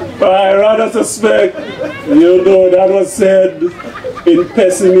 But I rather suspect, that was said in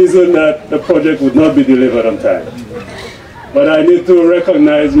pessimism that the project would not be delivered on time. But I need to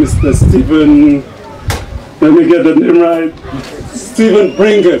recognize Mr. Stephen, let me get the name right, Stephen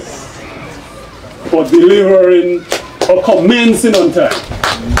Bringus, for delivering or commencing on time.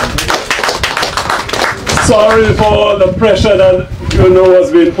 Sorry for the pressure that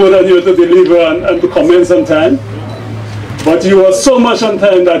was being put on you to deliver and to commence on time. But you were so much on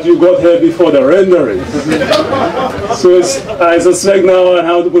time that you got here before the renderings. So I suspect now I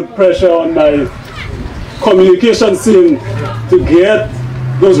have to put pressure on my communication team to get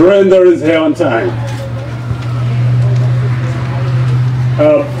those renderings here on time.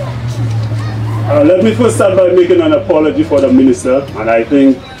 Let me first start by making an apology for the minister, and I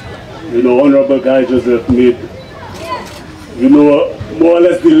think, Honorable Guy Joseph made, more or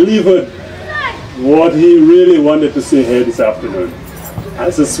less delivered what he really wanted to say here this afternoon. I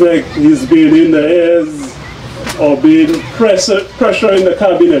suspect he's been in the ears or being pressure in the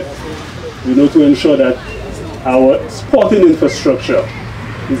cabinet, to ensure that our sporting infrastructure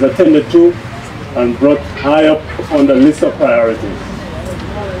is attended to and brought high up on the list of priorities.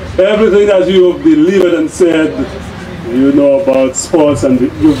 Everything that you have delivered and said, about sports and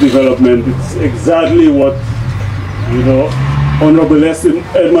youth development, it's exactly what, Honorable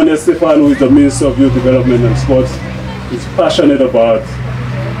Edmond Estefan, who is the Minister of Youth Development and Sports, is passionate about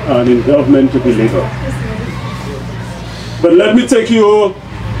and in government to deliver. But let me take you,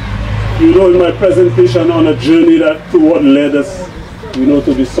 in my presentation on a journey to what led us, to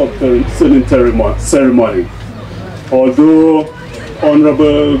the sealing ceremony. Although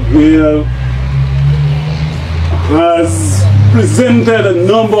Honorable Gail has presented a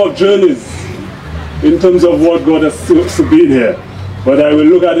number of journeys in terms of what got us to be here, but I will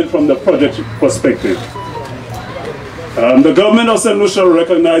look at it from the project perspective. The government of St. Lucia,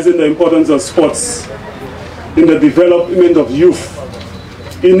 recognizing the importance of sports in the development of youth,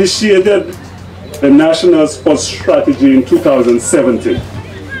 initiated the National Sports Strategy in 2017.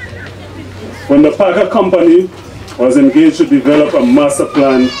 When the Parker Company was engaged to develop a master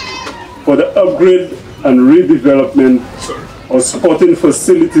plan for the upgrade and redevelopment of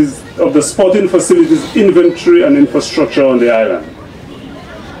the sporting facilities inventory and infrastructure on the island.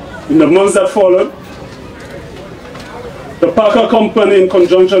 In the months that followed, the Parker Company, in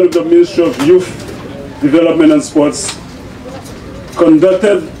conjunction with the Ministry of Youth Development and Sports,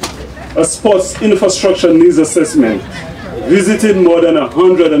 conducted a sports infrastructure needs assessment, visiting more than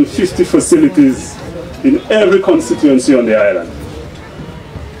 150 facilities in every constituency on the island,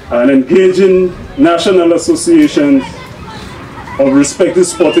 and engaging national associations of respective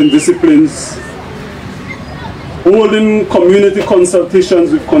sporting disciplines, holding community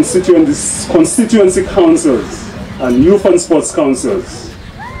consultations with constituency councils and youth and sports councils,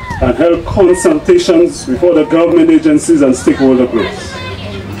 and held consultations with other government agencies and stakeholder groups.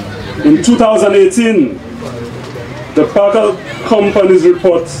 In 2018, the Parker Company's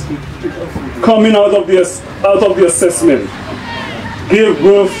report, coming out of the assessment, gave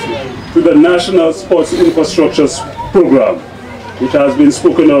birth to the National Sports Infrastructure Program, which has been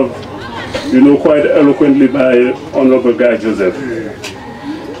spoken of, quite eloquently by Honorable Guy Joseph.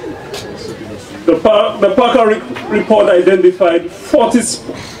 The Parker report identified 40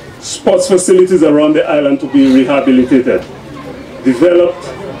 sports facilities around the island to be rehabilitated, developed,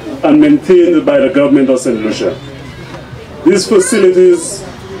 and maintained by the government of St. Lucia. These facilities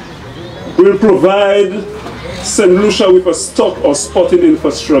will provide St. Lucia with a stock of sporting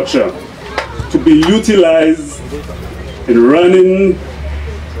infrastructure to be utilized in running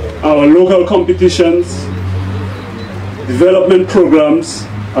our local competitions, development programs,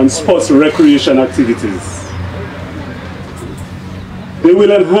 and sports recreation activities. They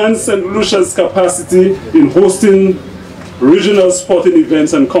will enhance St. Lucia's capacity in hosting regional sporting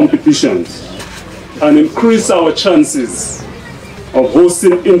events and competitions, and increase our chances of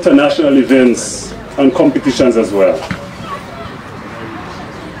hosting international events and competitions as well.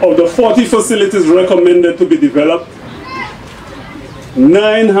 Of the 40 facilities recommended to be developed,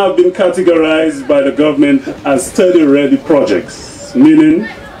 9 have been categorized by the government as study-ready projects, meaning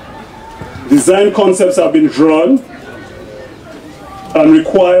design concepts have been drawn and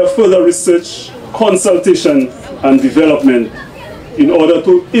require further research, consultation, and development in order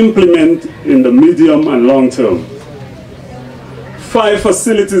to implement in the medium and long term. 5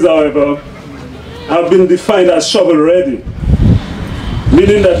 facilities, however, have been defined as shovel-ready,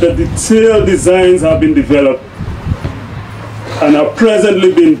 meaning that the detailed designs have been developed and are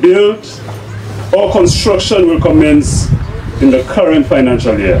presently being built, or construction will commence in the current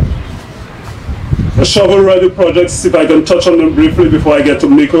financial year. The shovel-ready projects, if I can touch on them briefly before I get to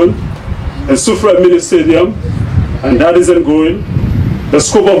Micoud, the Sufra Mini Stadium, and that is ongoing. The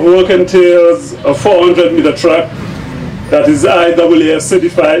scope of work entails a 400-meter track that is IAAF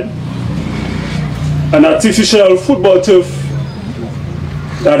certified, an artificial football turf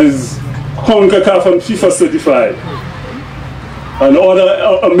that is CONCACAF and FIFA certified, and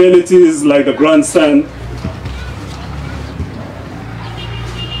other amenities like the grandstand.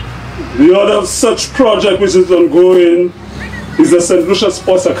 The other such project which is ongoing is the St. Lucia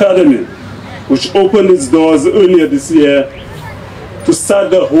Sports Academy, which opened its doors earlier this year to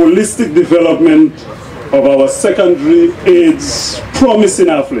start the holistic development of our secondary age promising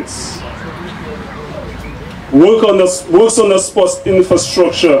athletes. Works on the sports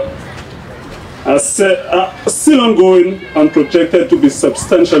infrastructure are still ongoing and projected to be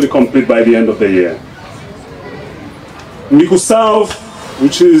substantially complete by the end of the year. Micoud South,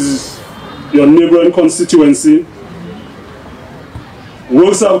 which is your neighboring constituency,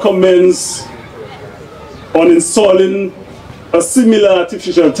 works have commenced on installing a similar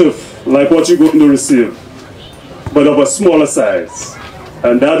artificial turf like what you're going to receive, but of a smaller size.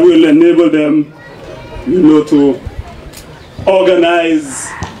 And that will enable them, to organize,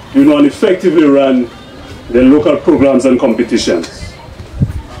 and effectively run their local programs and competitions.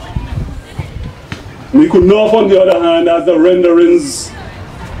 Micoud North, on the other hand, as the renderings,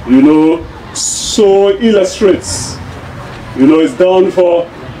 so illustrates, it's down for,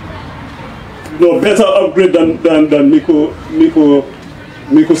 better upgrade than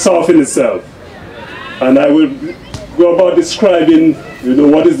Micoud South in itself. And I will go about describing,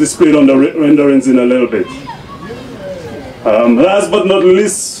 what is displayed on the renderings in a little bit. Last but not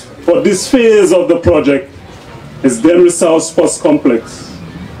least, for this phase of the project is Denry South Sports Complex,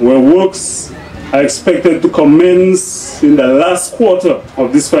 where works are expected to commence in the last quarter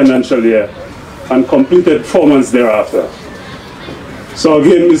of this financial year and completed 4 months thereafter. So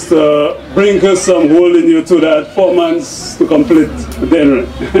again, Mr. Brinkus, I'm holding you to that 4 months to complete Denry.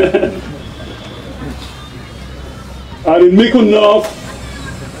 And in Micoud North,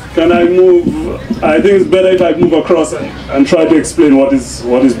 can I move? I think it's better if I move across and try to explain what is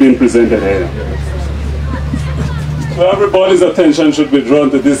being presented here. So everybody's attention should be drawn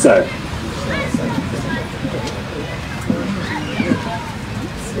to this side.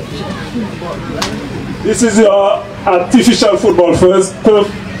 This is your artificial football turf,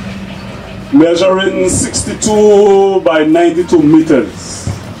 measuring 62 by 92 meters.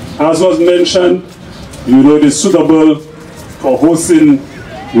 As was mentioned, it is suitable for hosting,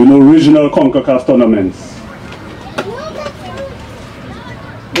 regional CONCACAF tournaments.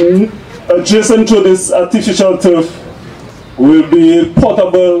 Adjacent to this artificial turf will be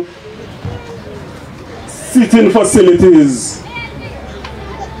portable seating facilities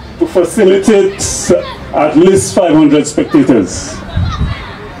to facilitate at least 500 spectators.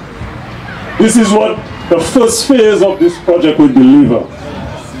 This is what the first phase of this project will deliver.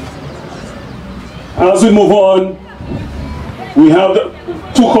 As we move on, we have the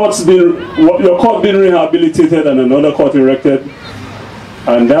 2 courts your court being rehabilitated and another court erected,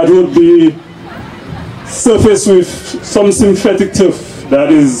 and that will be surfaced with some synthetic turf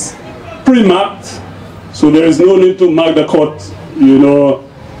that is pre-marked, so there is no need to mark the court,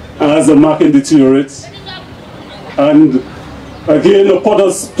 as the marking deteriorates. And again, the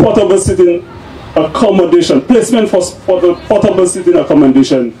portable sitting accommodation, placement for the portable sitting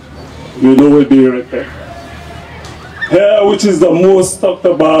accommodation, will be erected. Here, which is the most talked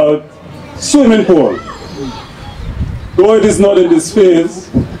about, swimming pool. Though it is not in this phase,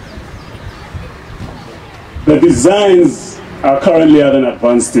 the designs are currently at an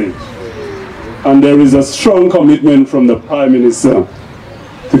advanced stage. And there is a strong commitment from the Prime Minister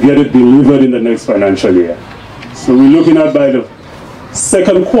to get it delivered in the next financial year. So we're looking at by the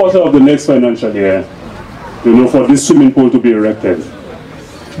second quarter of the next financial year, for this swimming pool to be erected.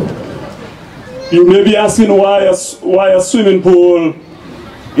 You may be asking why a swimming pool,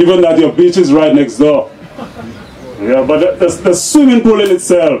 given that your beach is right next door. Yeah, but the swimming pool in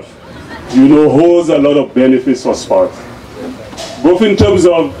itself, holds a lot of benefits for sport. Both in terms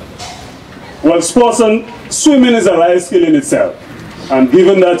of, sports and swimming is a life skill in itself. And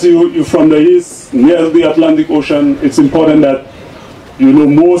given that you're from the east, near the Atlantic Ocean, it's important that,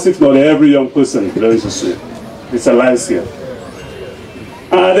 most, if not every young person learns to swim. It's a life skill.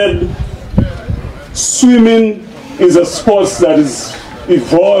 Added, swimming is a sport that is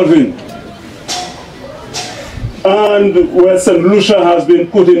evolving, and where St. Lucia has been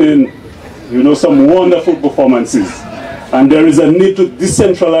putting in, some wonderful performances, and there is a need to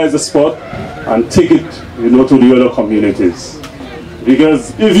decentralize the sport and take it, to the other communities.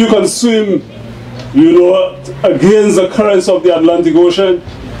 Because if you can swim, against the currents of the Atlantic Ocean,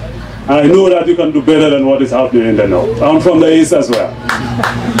 I know that you can do better than what is happening in the north. I'm from the east as well.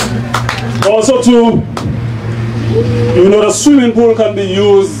 Also too, the swimming pool can be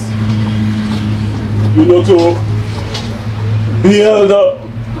used, to build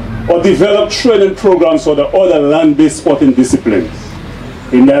or develop training programs for the other land-based sporting disciplines.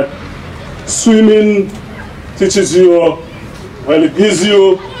 In that, swimming teaches you, well, it gives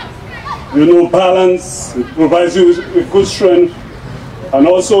you, balance, it provides you with good strength, and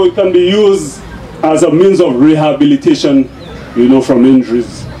also it can be used as a means of rehabilitation, from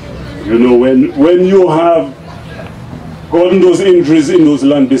injuries. When you have gotten those injuries in those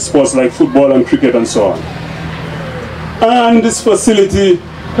land-based sports like football and cricket and so on. And this facility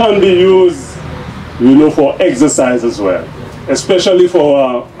can be used, for exercise as well, especially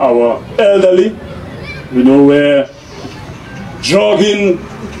for our elderly, where jogging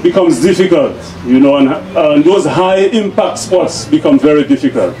becomes difficult, and those high-impact sports become very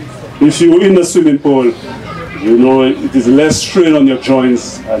difficult. If you're in the swimming pool, it is less strain on your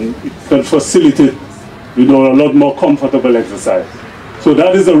joints, and it can facilitate, a lot more comfortable exercise. So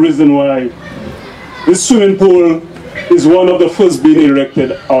that is the reason why this swimming pool is one of the first being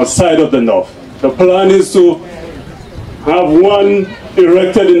erected outside of the north. The plan is to have one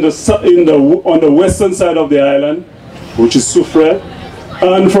erected on the western side of the island, which is Soufrière,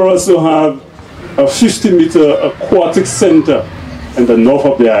 and for us to have a 50-meter aquatic center in the north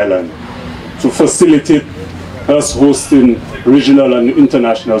of the island to facilitate us hosting regional and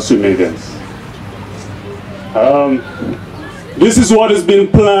international swimming events. This is what is being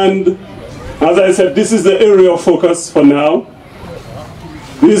planned. As I said, this is the area of focus for now.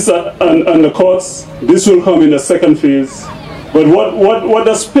 This and the courts, this will come in the second phase. But what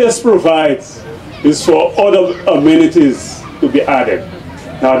the space provides is for other amenities to be added.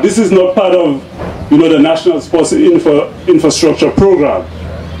 Now, this is not part of, the National Sports Infrastructure Program,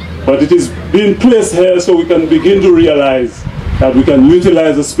 but it is being placed here so we can begin to realize that we can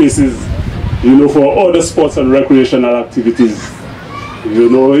utilize the spaces, for other sports and recreational activities,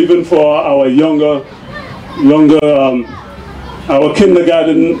 even for our our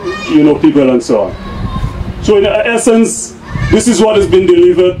kindergarten, people and so on. So in essence, this is what has been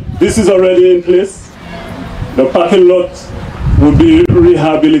delivered. This is already in place. The parking lot will be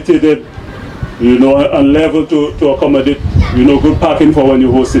rehabilitated, and level to accommodate, good parking for when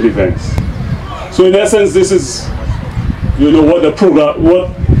you host events. So in essence, this is, what the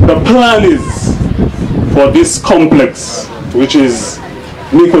plan is for this complex, which is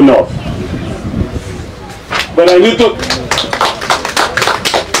Micoud North. But I need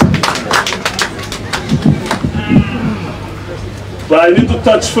to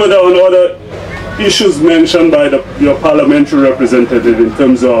touch further on other issues mentioned by your parliamentary representative in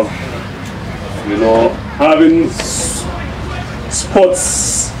terms of, having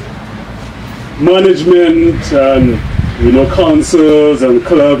sports management and, councils and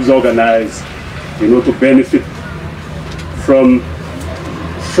clubs organized, to benefit from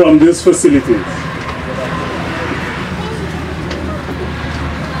these facilities.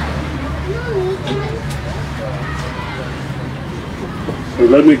 So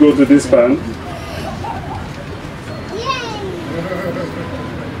let me go to this pan.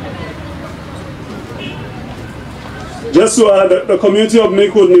 Just so the community of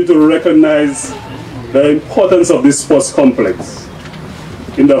Micoud need to recognize the importance of this sports complex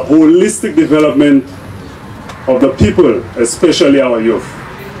in the holistic development of the people, especially our youth.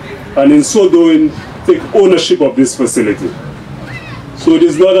 And in so doing, take ownership of this facility. So it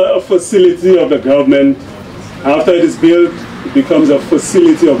is not a facility of the government. After it is built, it becomes a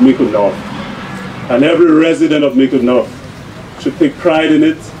facility of Micoud North. And every resident of Micoud North should take pride in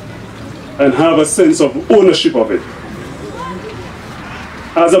it and have a sense of ownership of it.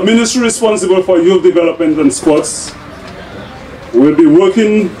 As a ministry responsible for youth development and sports, we'll be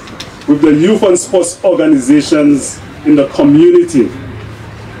working with the youth and sports organizations in the community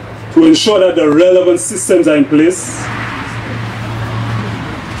to ensure that the relevant systems are in place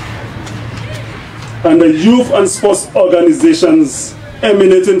and the youth and sports organizations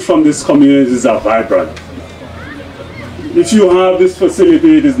emanating from these communities are vibrant. If you have this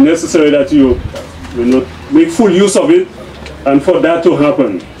facility, it is necessary that you make full use of it, and for that to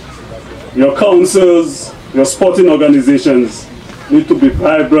happen, your councils, your sporting organizations need to be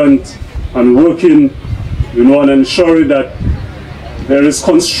vibrant and working, and ensuring that there is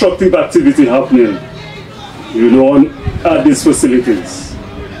constructive activity happening, at these facilities.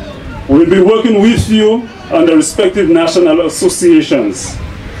 We'll be working with you and the respective national associations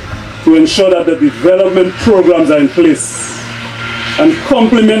to ensure that the development programs are in place and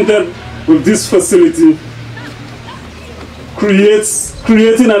complemented with this facility,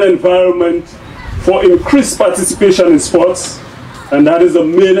 creating an environment for increased participation in sports, and that is the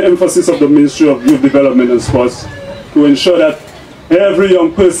main emphasis of the Ministry of Youth Development and Sports, to ensure that every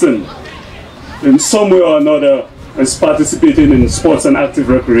young person in some way or another is participating in sports and active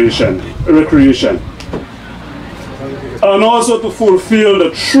recreation. And also to fulfill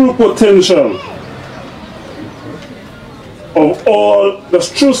the true potential of the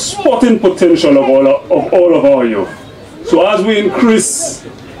true sporting potential of all of our youth. So as we increase,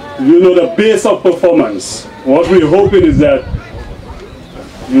 the base of performance, what we're hoping is that,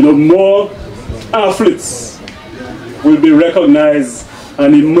 more athletes will be recognized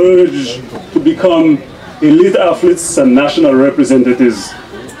and emerge to become elite athletes and national representatives,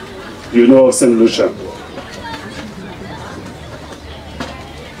 of St. Lucia.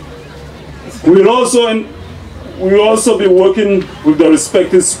 We'll also be working with the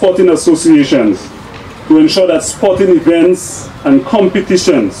respective sporting associations to ensure that sporting events and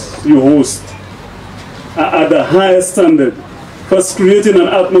competitions you host are at the highest standard, first creating an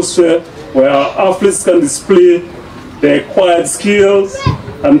atmosphere where our athletes can display their acquired skills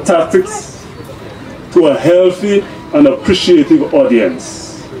and tactics to a healthy and appreciative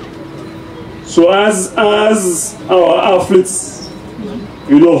audience. So as our athletes,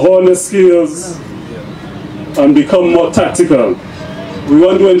 hone their skills and become more tactical, we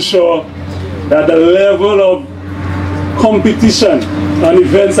want to ensure that the level of competition and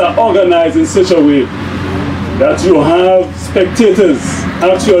events are organized in such a way that you have spectators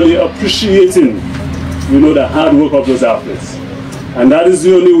actually appreciating, the hard work of those athletes. And that is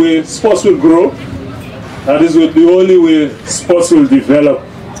the only way sports will grow. That is the only way sports will develop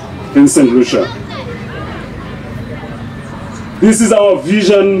in St. Lucia. This is our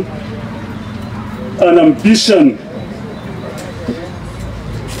vision and ambition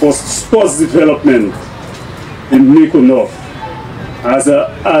for sports development in Micoud North. As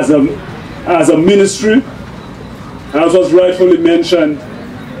a ministry, as was rightfully mentioned,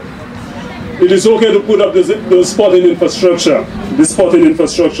 it is okay to put up the sporting infrastructure,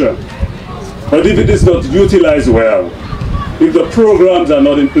 but if it is not utilized well, if the programs are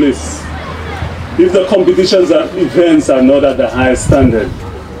not in place, if the competitions and events are not at the highest standard,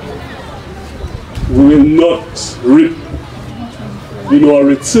 we will not reap a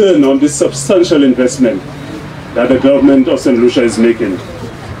return on this substantial investment that the government of St. Lucia is making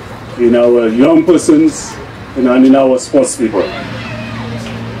in our young persons and in our sports people.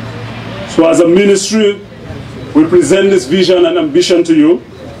 So as a ministry, we present this vision and ambition to you,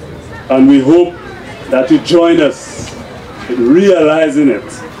 and we hope that you join us in realizing it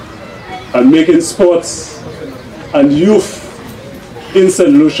and making sports and youth in St.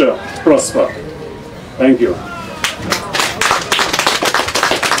 Lucia prosper. Thank you.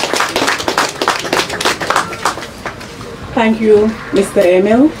 Thank you, Mr.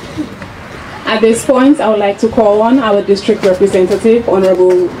 Emil. At this point, I would like to call on our district representative,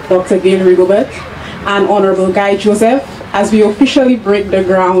 Honorable Dr. Gail Rigobert and Honorable Guy Joseph, as we officially break the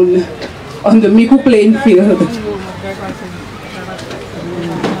ground on the Micoud playing field.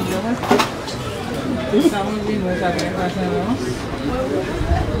 This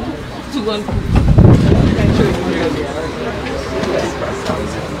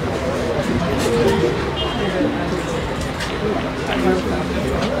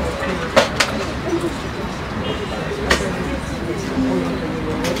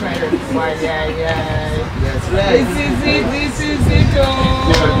is it.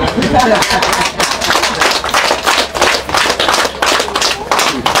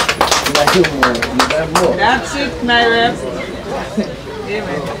 That's it, my rep.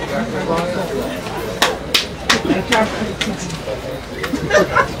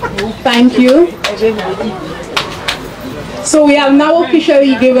 Thank you. So we have now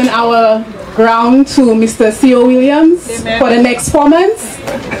officially given our ground to Mr. C.O. Williams for the next 4 months.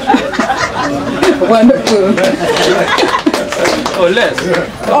 Wonderful. Or less.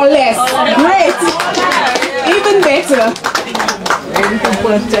 Or less. Great. Even better.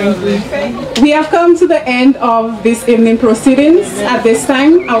 We have come to the end of this evening proceedings. At this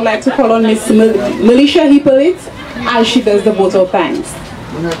time, I would like to call on Ms. Lucia Hippolyte as she does the vote of thanks.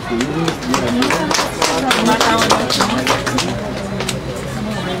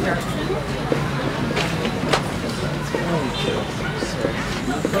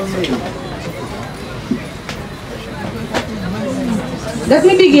 Let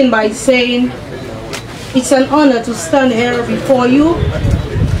me begin by saying it's an honor to stand here before you,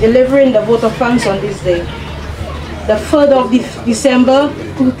 delivering the vote of thanks on this day, the 3rd of December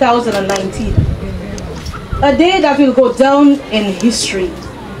 2019. A day that will go down in history.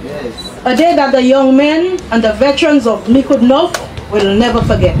 A day that the young men and the veterans of Micoud North will never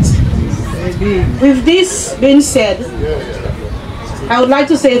forget. With this being said, I would like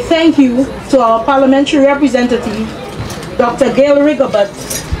to say thank you to our parliamentary representative, Dr. Gail Rigobert,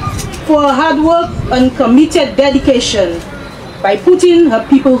 for her hard work and committed dedication by putting her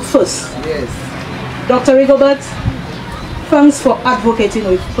people first. Yes. Dr. Rigobert, thanks for advocating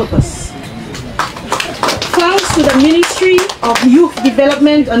with purpose. Thanks to the Ministry of Youth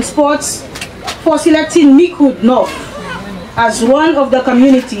Development and Sports for selecting Micoud North as one of the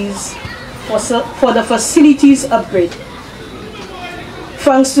communities for the facilities upgrade.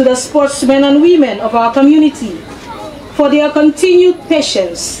 Thanks to the sportsmen and women of our community for their continued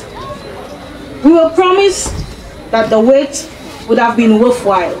patience. We were promised that the wait would have been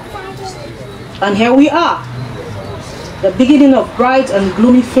worthwhile. And here we are, the beginning of bright and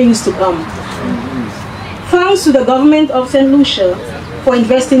gloomy things to come. Thanks to the government of St. Lucia for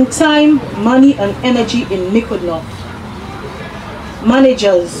investing time, money, and energy in Micoud North.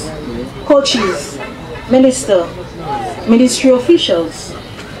 Managers, coaches, minister, ministry officials,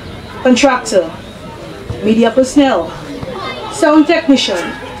 contractor, media personnel, sound technician,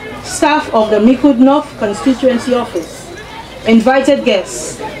 staff of the Micoud North Constituency Office, invited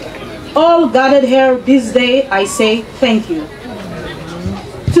guests, all gathered here this day, I say thank you.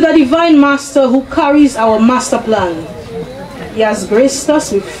 To the Divine Master who carries our master plan, He has graced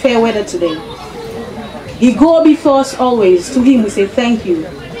us with fair weather today. He go before us always. To Him we say thank you.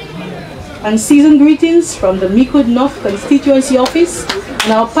 And seasoned greetings from the Micoud North Constituency Office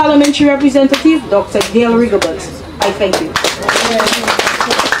and our parliamentary representative, Dr. Gail Rigobert. I thank you.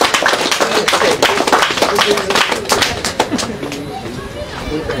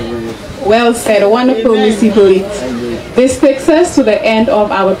 Well said, wonderful, Miss Hippolyte. This takes us to the end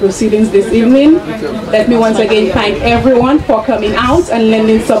of our proceedings this evening. Let me once again thank everyone for coming out and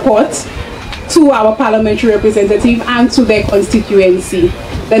lending support to our parliamentary representative and to their constituency.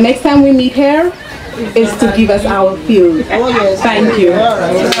 The next time we meet here is to give us our field. Thank you.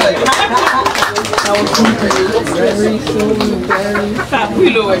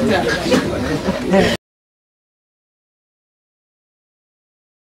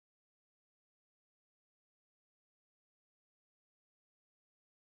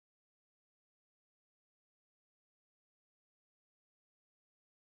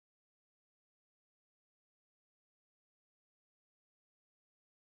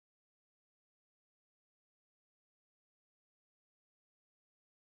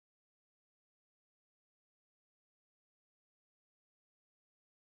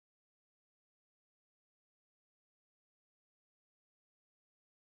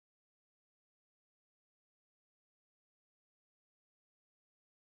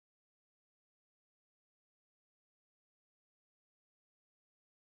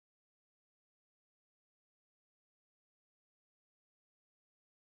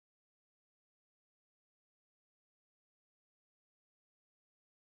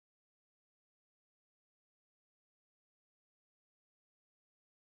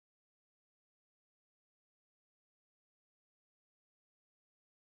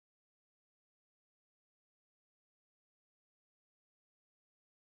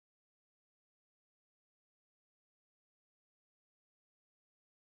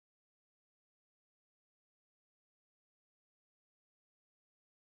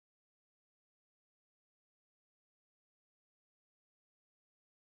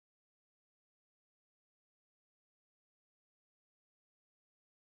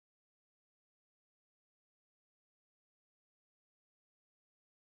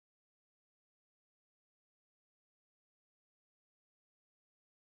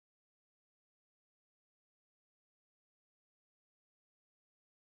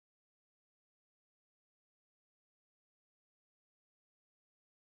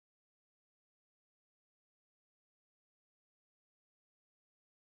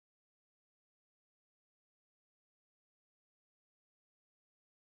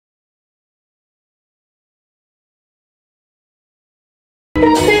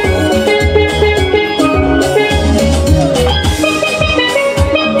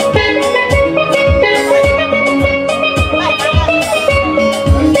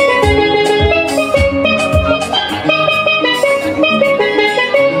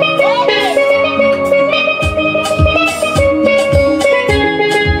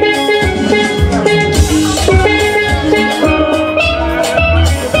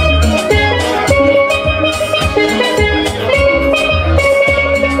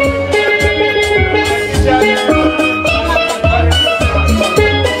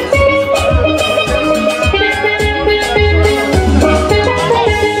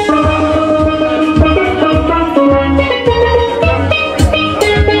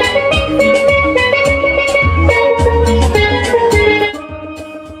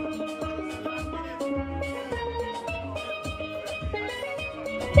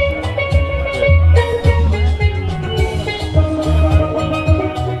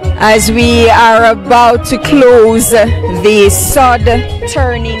 as we are about to close the sod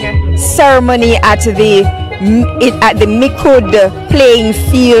turning ceremony at the Micoud playing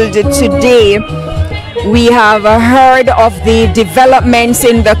field today. We have heard of the developments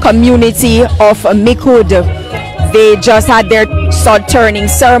in the community of Micoud. They just had their sod turning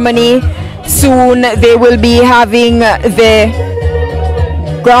ceremony. Soon they will be having the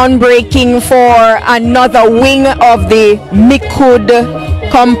groundbreaking for another wing of the Micoud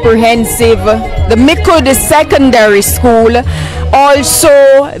comprehensive, the Micoud secondary school, also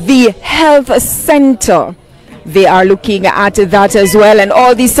the health center. They are looking at that as well, and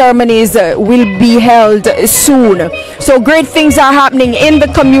all these ceremonies will be held soon. So great things are happening in the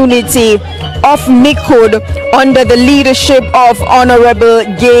community of Micoud under the leadership of Honorable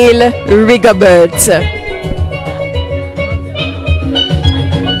Gail Rigobert.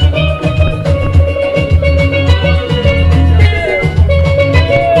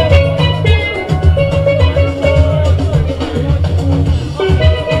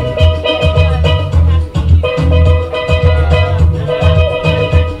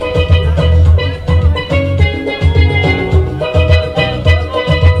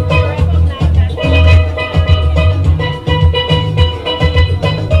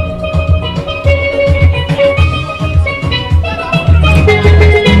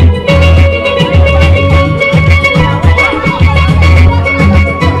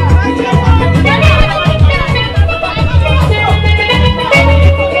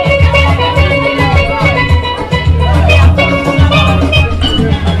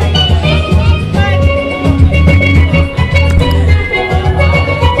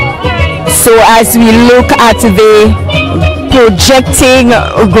 So as we look at the projecting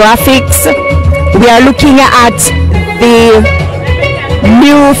graphics, we are looking at the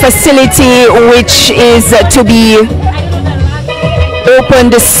new facility which is to be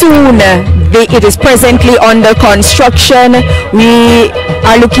opened soon. It is presently under construction. We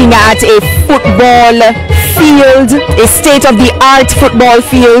are looking at a football field, a state-of-the-art football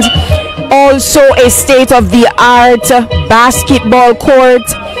field, also a state-of-the-art basketball court,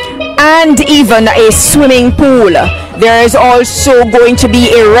 and even a swimming pool. There is also going to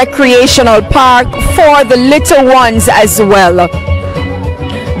be a recreational park for the little ones as well.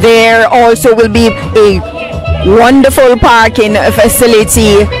 There also will be a wonderful parking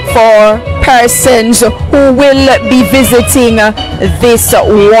facility for persons who will be visiting this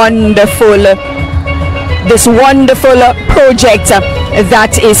wonderful project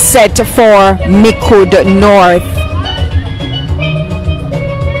that is set for Micoud North.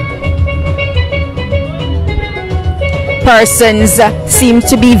 Persons seem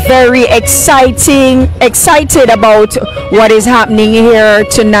to be very excited about what is happening here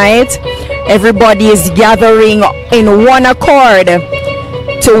tonight. Everybody is gathering in one accord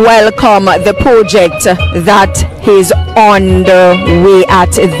to welcome the project that is on the way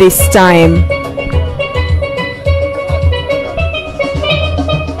at this time.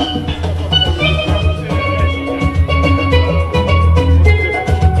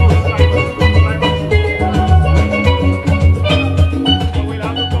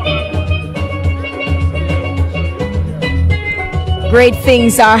 Great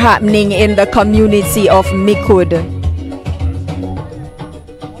things are happening in the community of Micoud.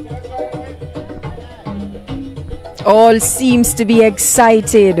 All seems to be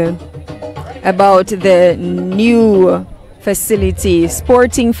excited about the new facility,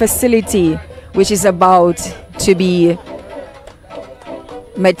 sporting facility, which is about to be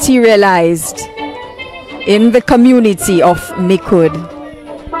materialized in the community of Micoud.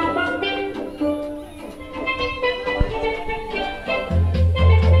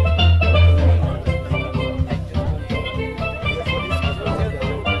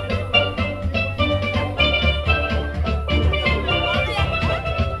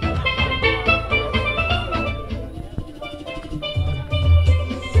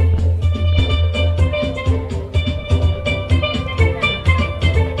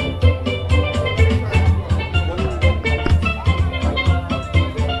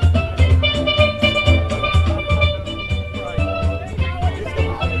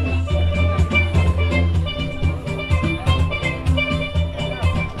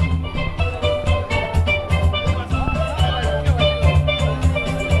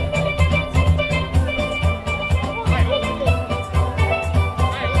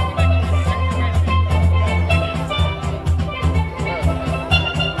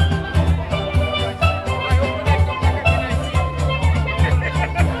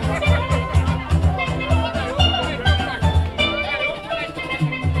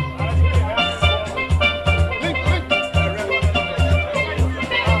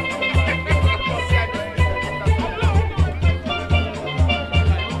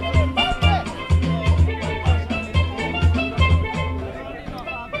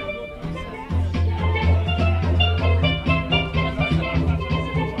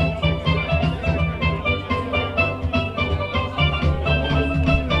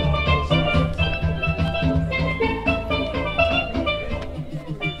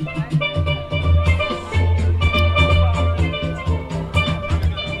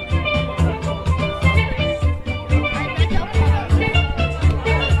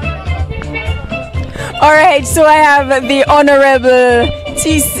 All right, so I have the Honorable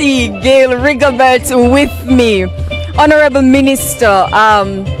TC Gail Rigobert with me. Honorable Minister,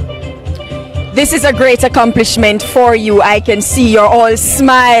 this is a great accomplishment for you. I can see you're all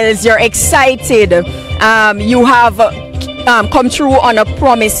smiles, you're excited. You have come true on a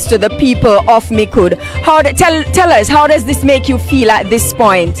promise to the people of Micoud. Tell us, how does this make you feel at this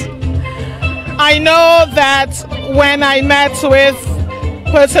point? I know that when I met with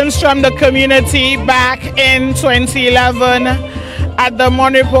persons from the community back in 2011 at the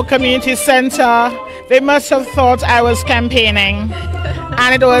Monrepo Community Center, they must have thought I was campaigning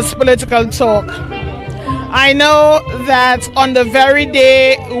and it was political talk. I know that on the very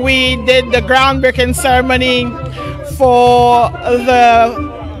day we did the groundbreaking ceremony for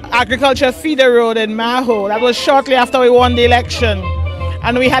the agriculture feeder road in Maho, that was shortly after we won the election,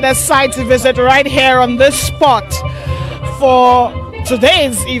 and we had a site visit right here on this spot for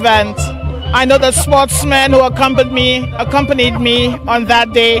today's event. I know the sportsmen who accompanied me on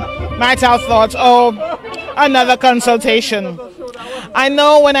that day might have thought, oh, another consultation. I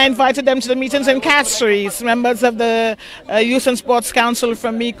know when I invited them to the meetings in Castries, members of the Youth and Sports Council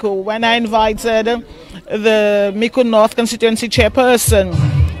from Micoud, when I invited the Micoud North constituency chairperson,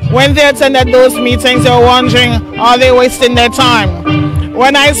 when they attended those meetings, they were wondering, are they wasting their time?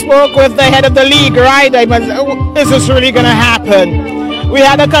 When I spoke with the head of the league, right, I was, is this really going to happen? We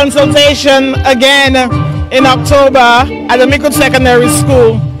had a consultation again in October at the Micoud Secondary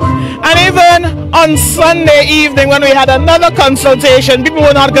School. And even on Sunday evening when we had another consultation, people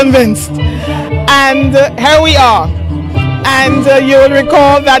were not convinced. And here we are. And you will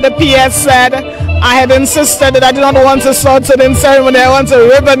recall that the PS said I had insisted that I did not want a sword-cutting ceremony, I want a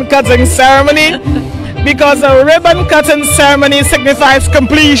ribbon-cutting ceremony, because a ribbon-cutting ceremony signifies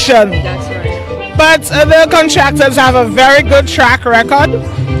completion. That's right. But the contractors have a very good track record,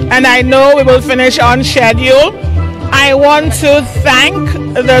 and I know we will finish on schedule. I want to thank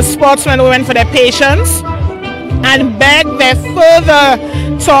the sportsmen and women for their patience and beg their further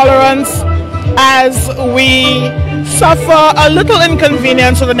tolerance as we suffer a little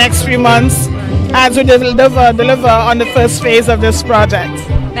inconvenience for the next few months as we deliver on the first phase of this project.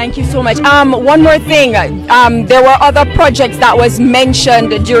 Thank you so much. One more thing, there were other projects that was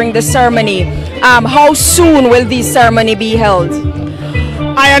mentioned during the ceremony. How soon will this ceremony be held?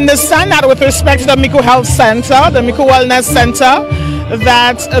 I understand that with respect to the Micoud Health Center, the Micoud Wellness Center,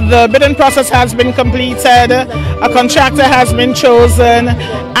 that the bidding process has been completed, a contractor has been chosen,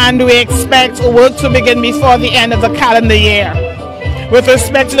 and we expect work to begin before the end of the calendar year. With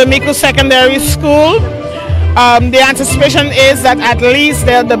respect to the Micoud Secondary School, the anticipation is that at least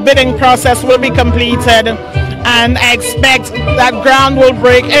the bidding process will be completed, and I expect that ground will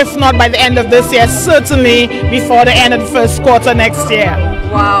break, if not by the end of this year, certainly before the end of the first quarter next year.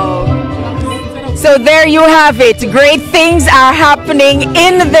 Wow. So there you have it. Great things are happening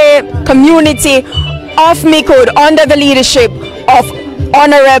in the community of Micoud under the leadership of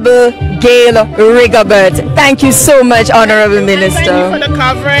Honorable Gail Rigobert. Thank you so much, Honorable Minister. Thank you for the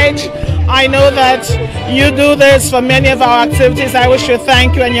coverage. I know that you do this for many of our activities. I wish to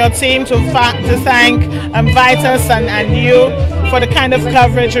thank you and your team, to thank Vitus and you for the kind of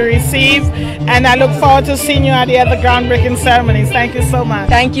coverage you receive. And I look forward to seeing you at the other groundbreaking ceremonies. Thank you so much.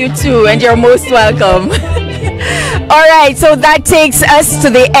 Thank you too, and you're most welcome. All right, so that takes us to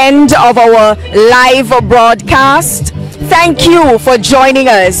the end of our live broadcast. Thank you for joining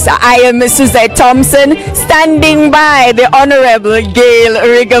us. I am Suzette Thompson, standing by the Honorable Gail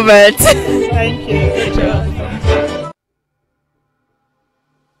Rigobert. Thank you.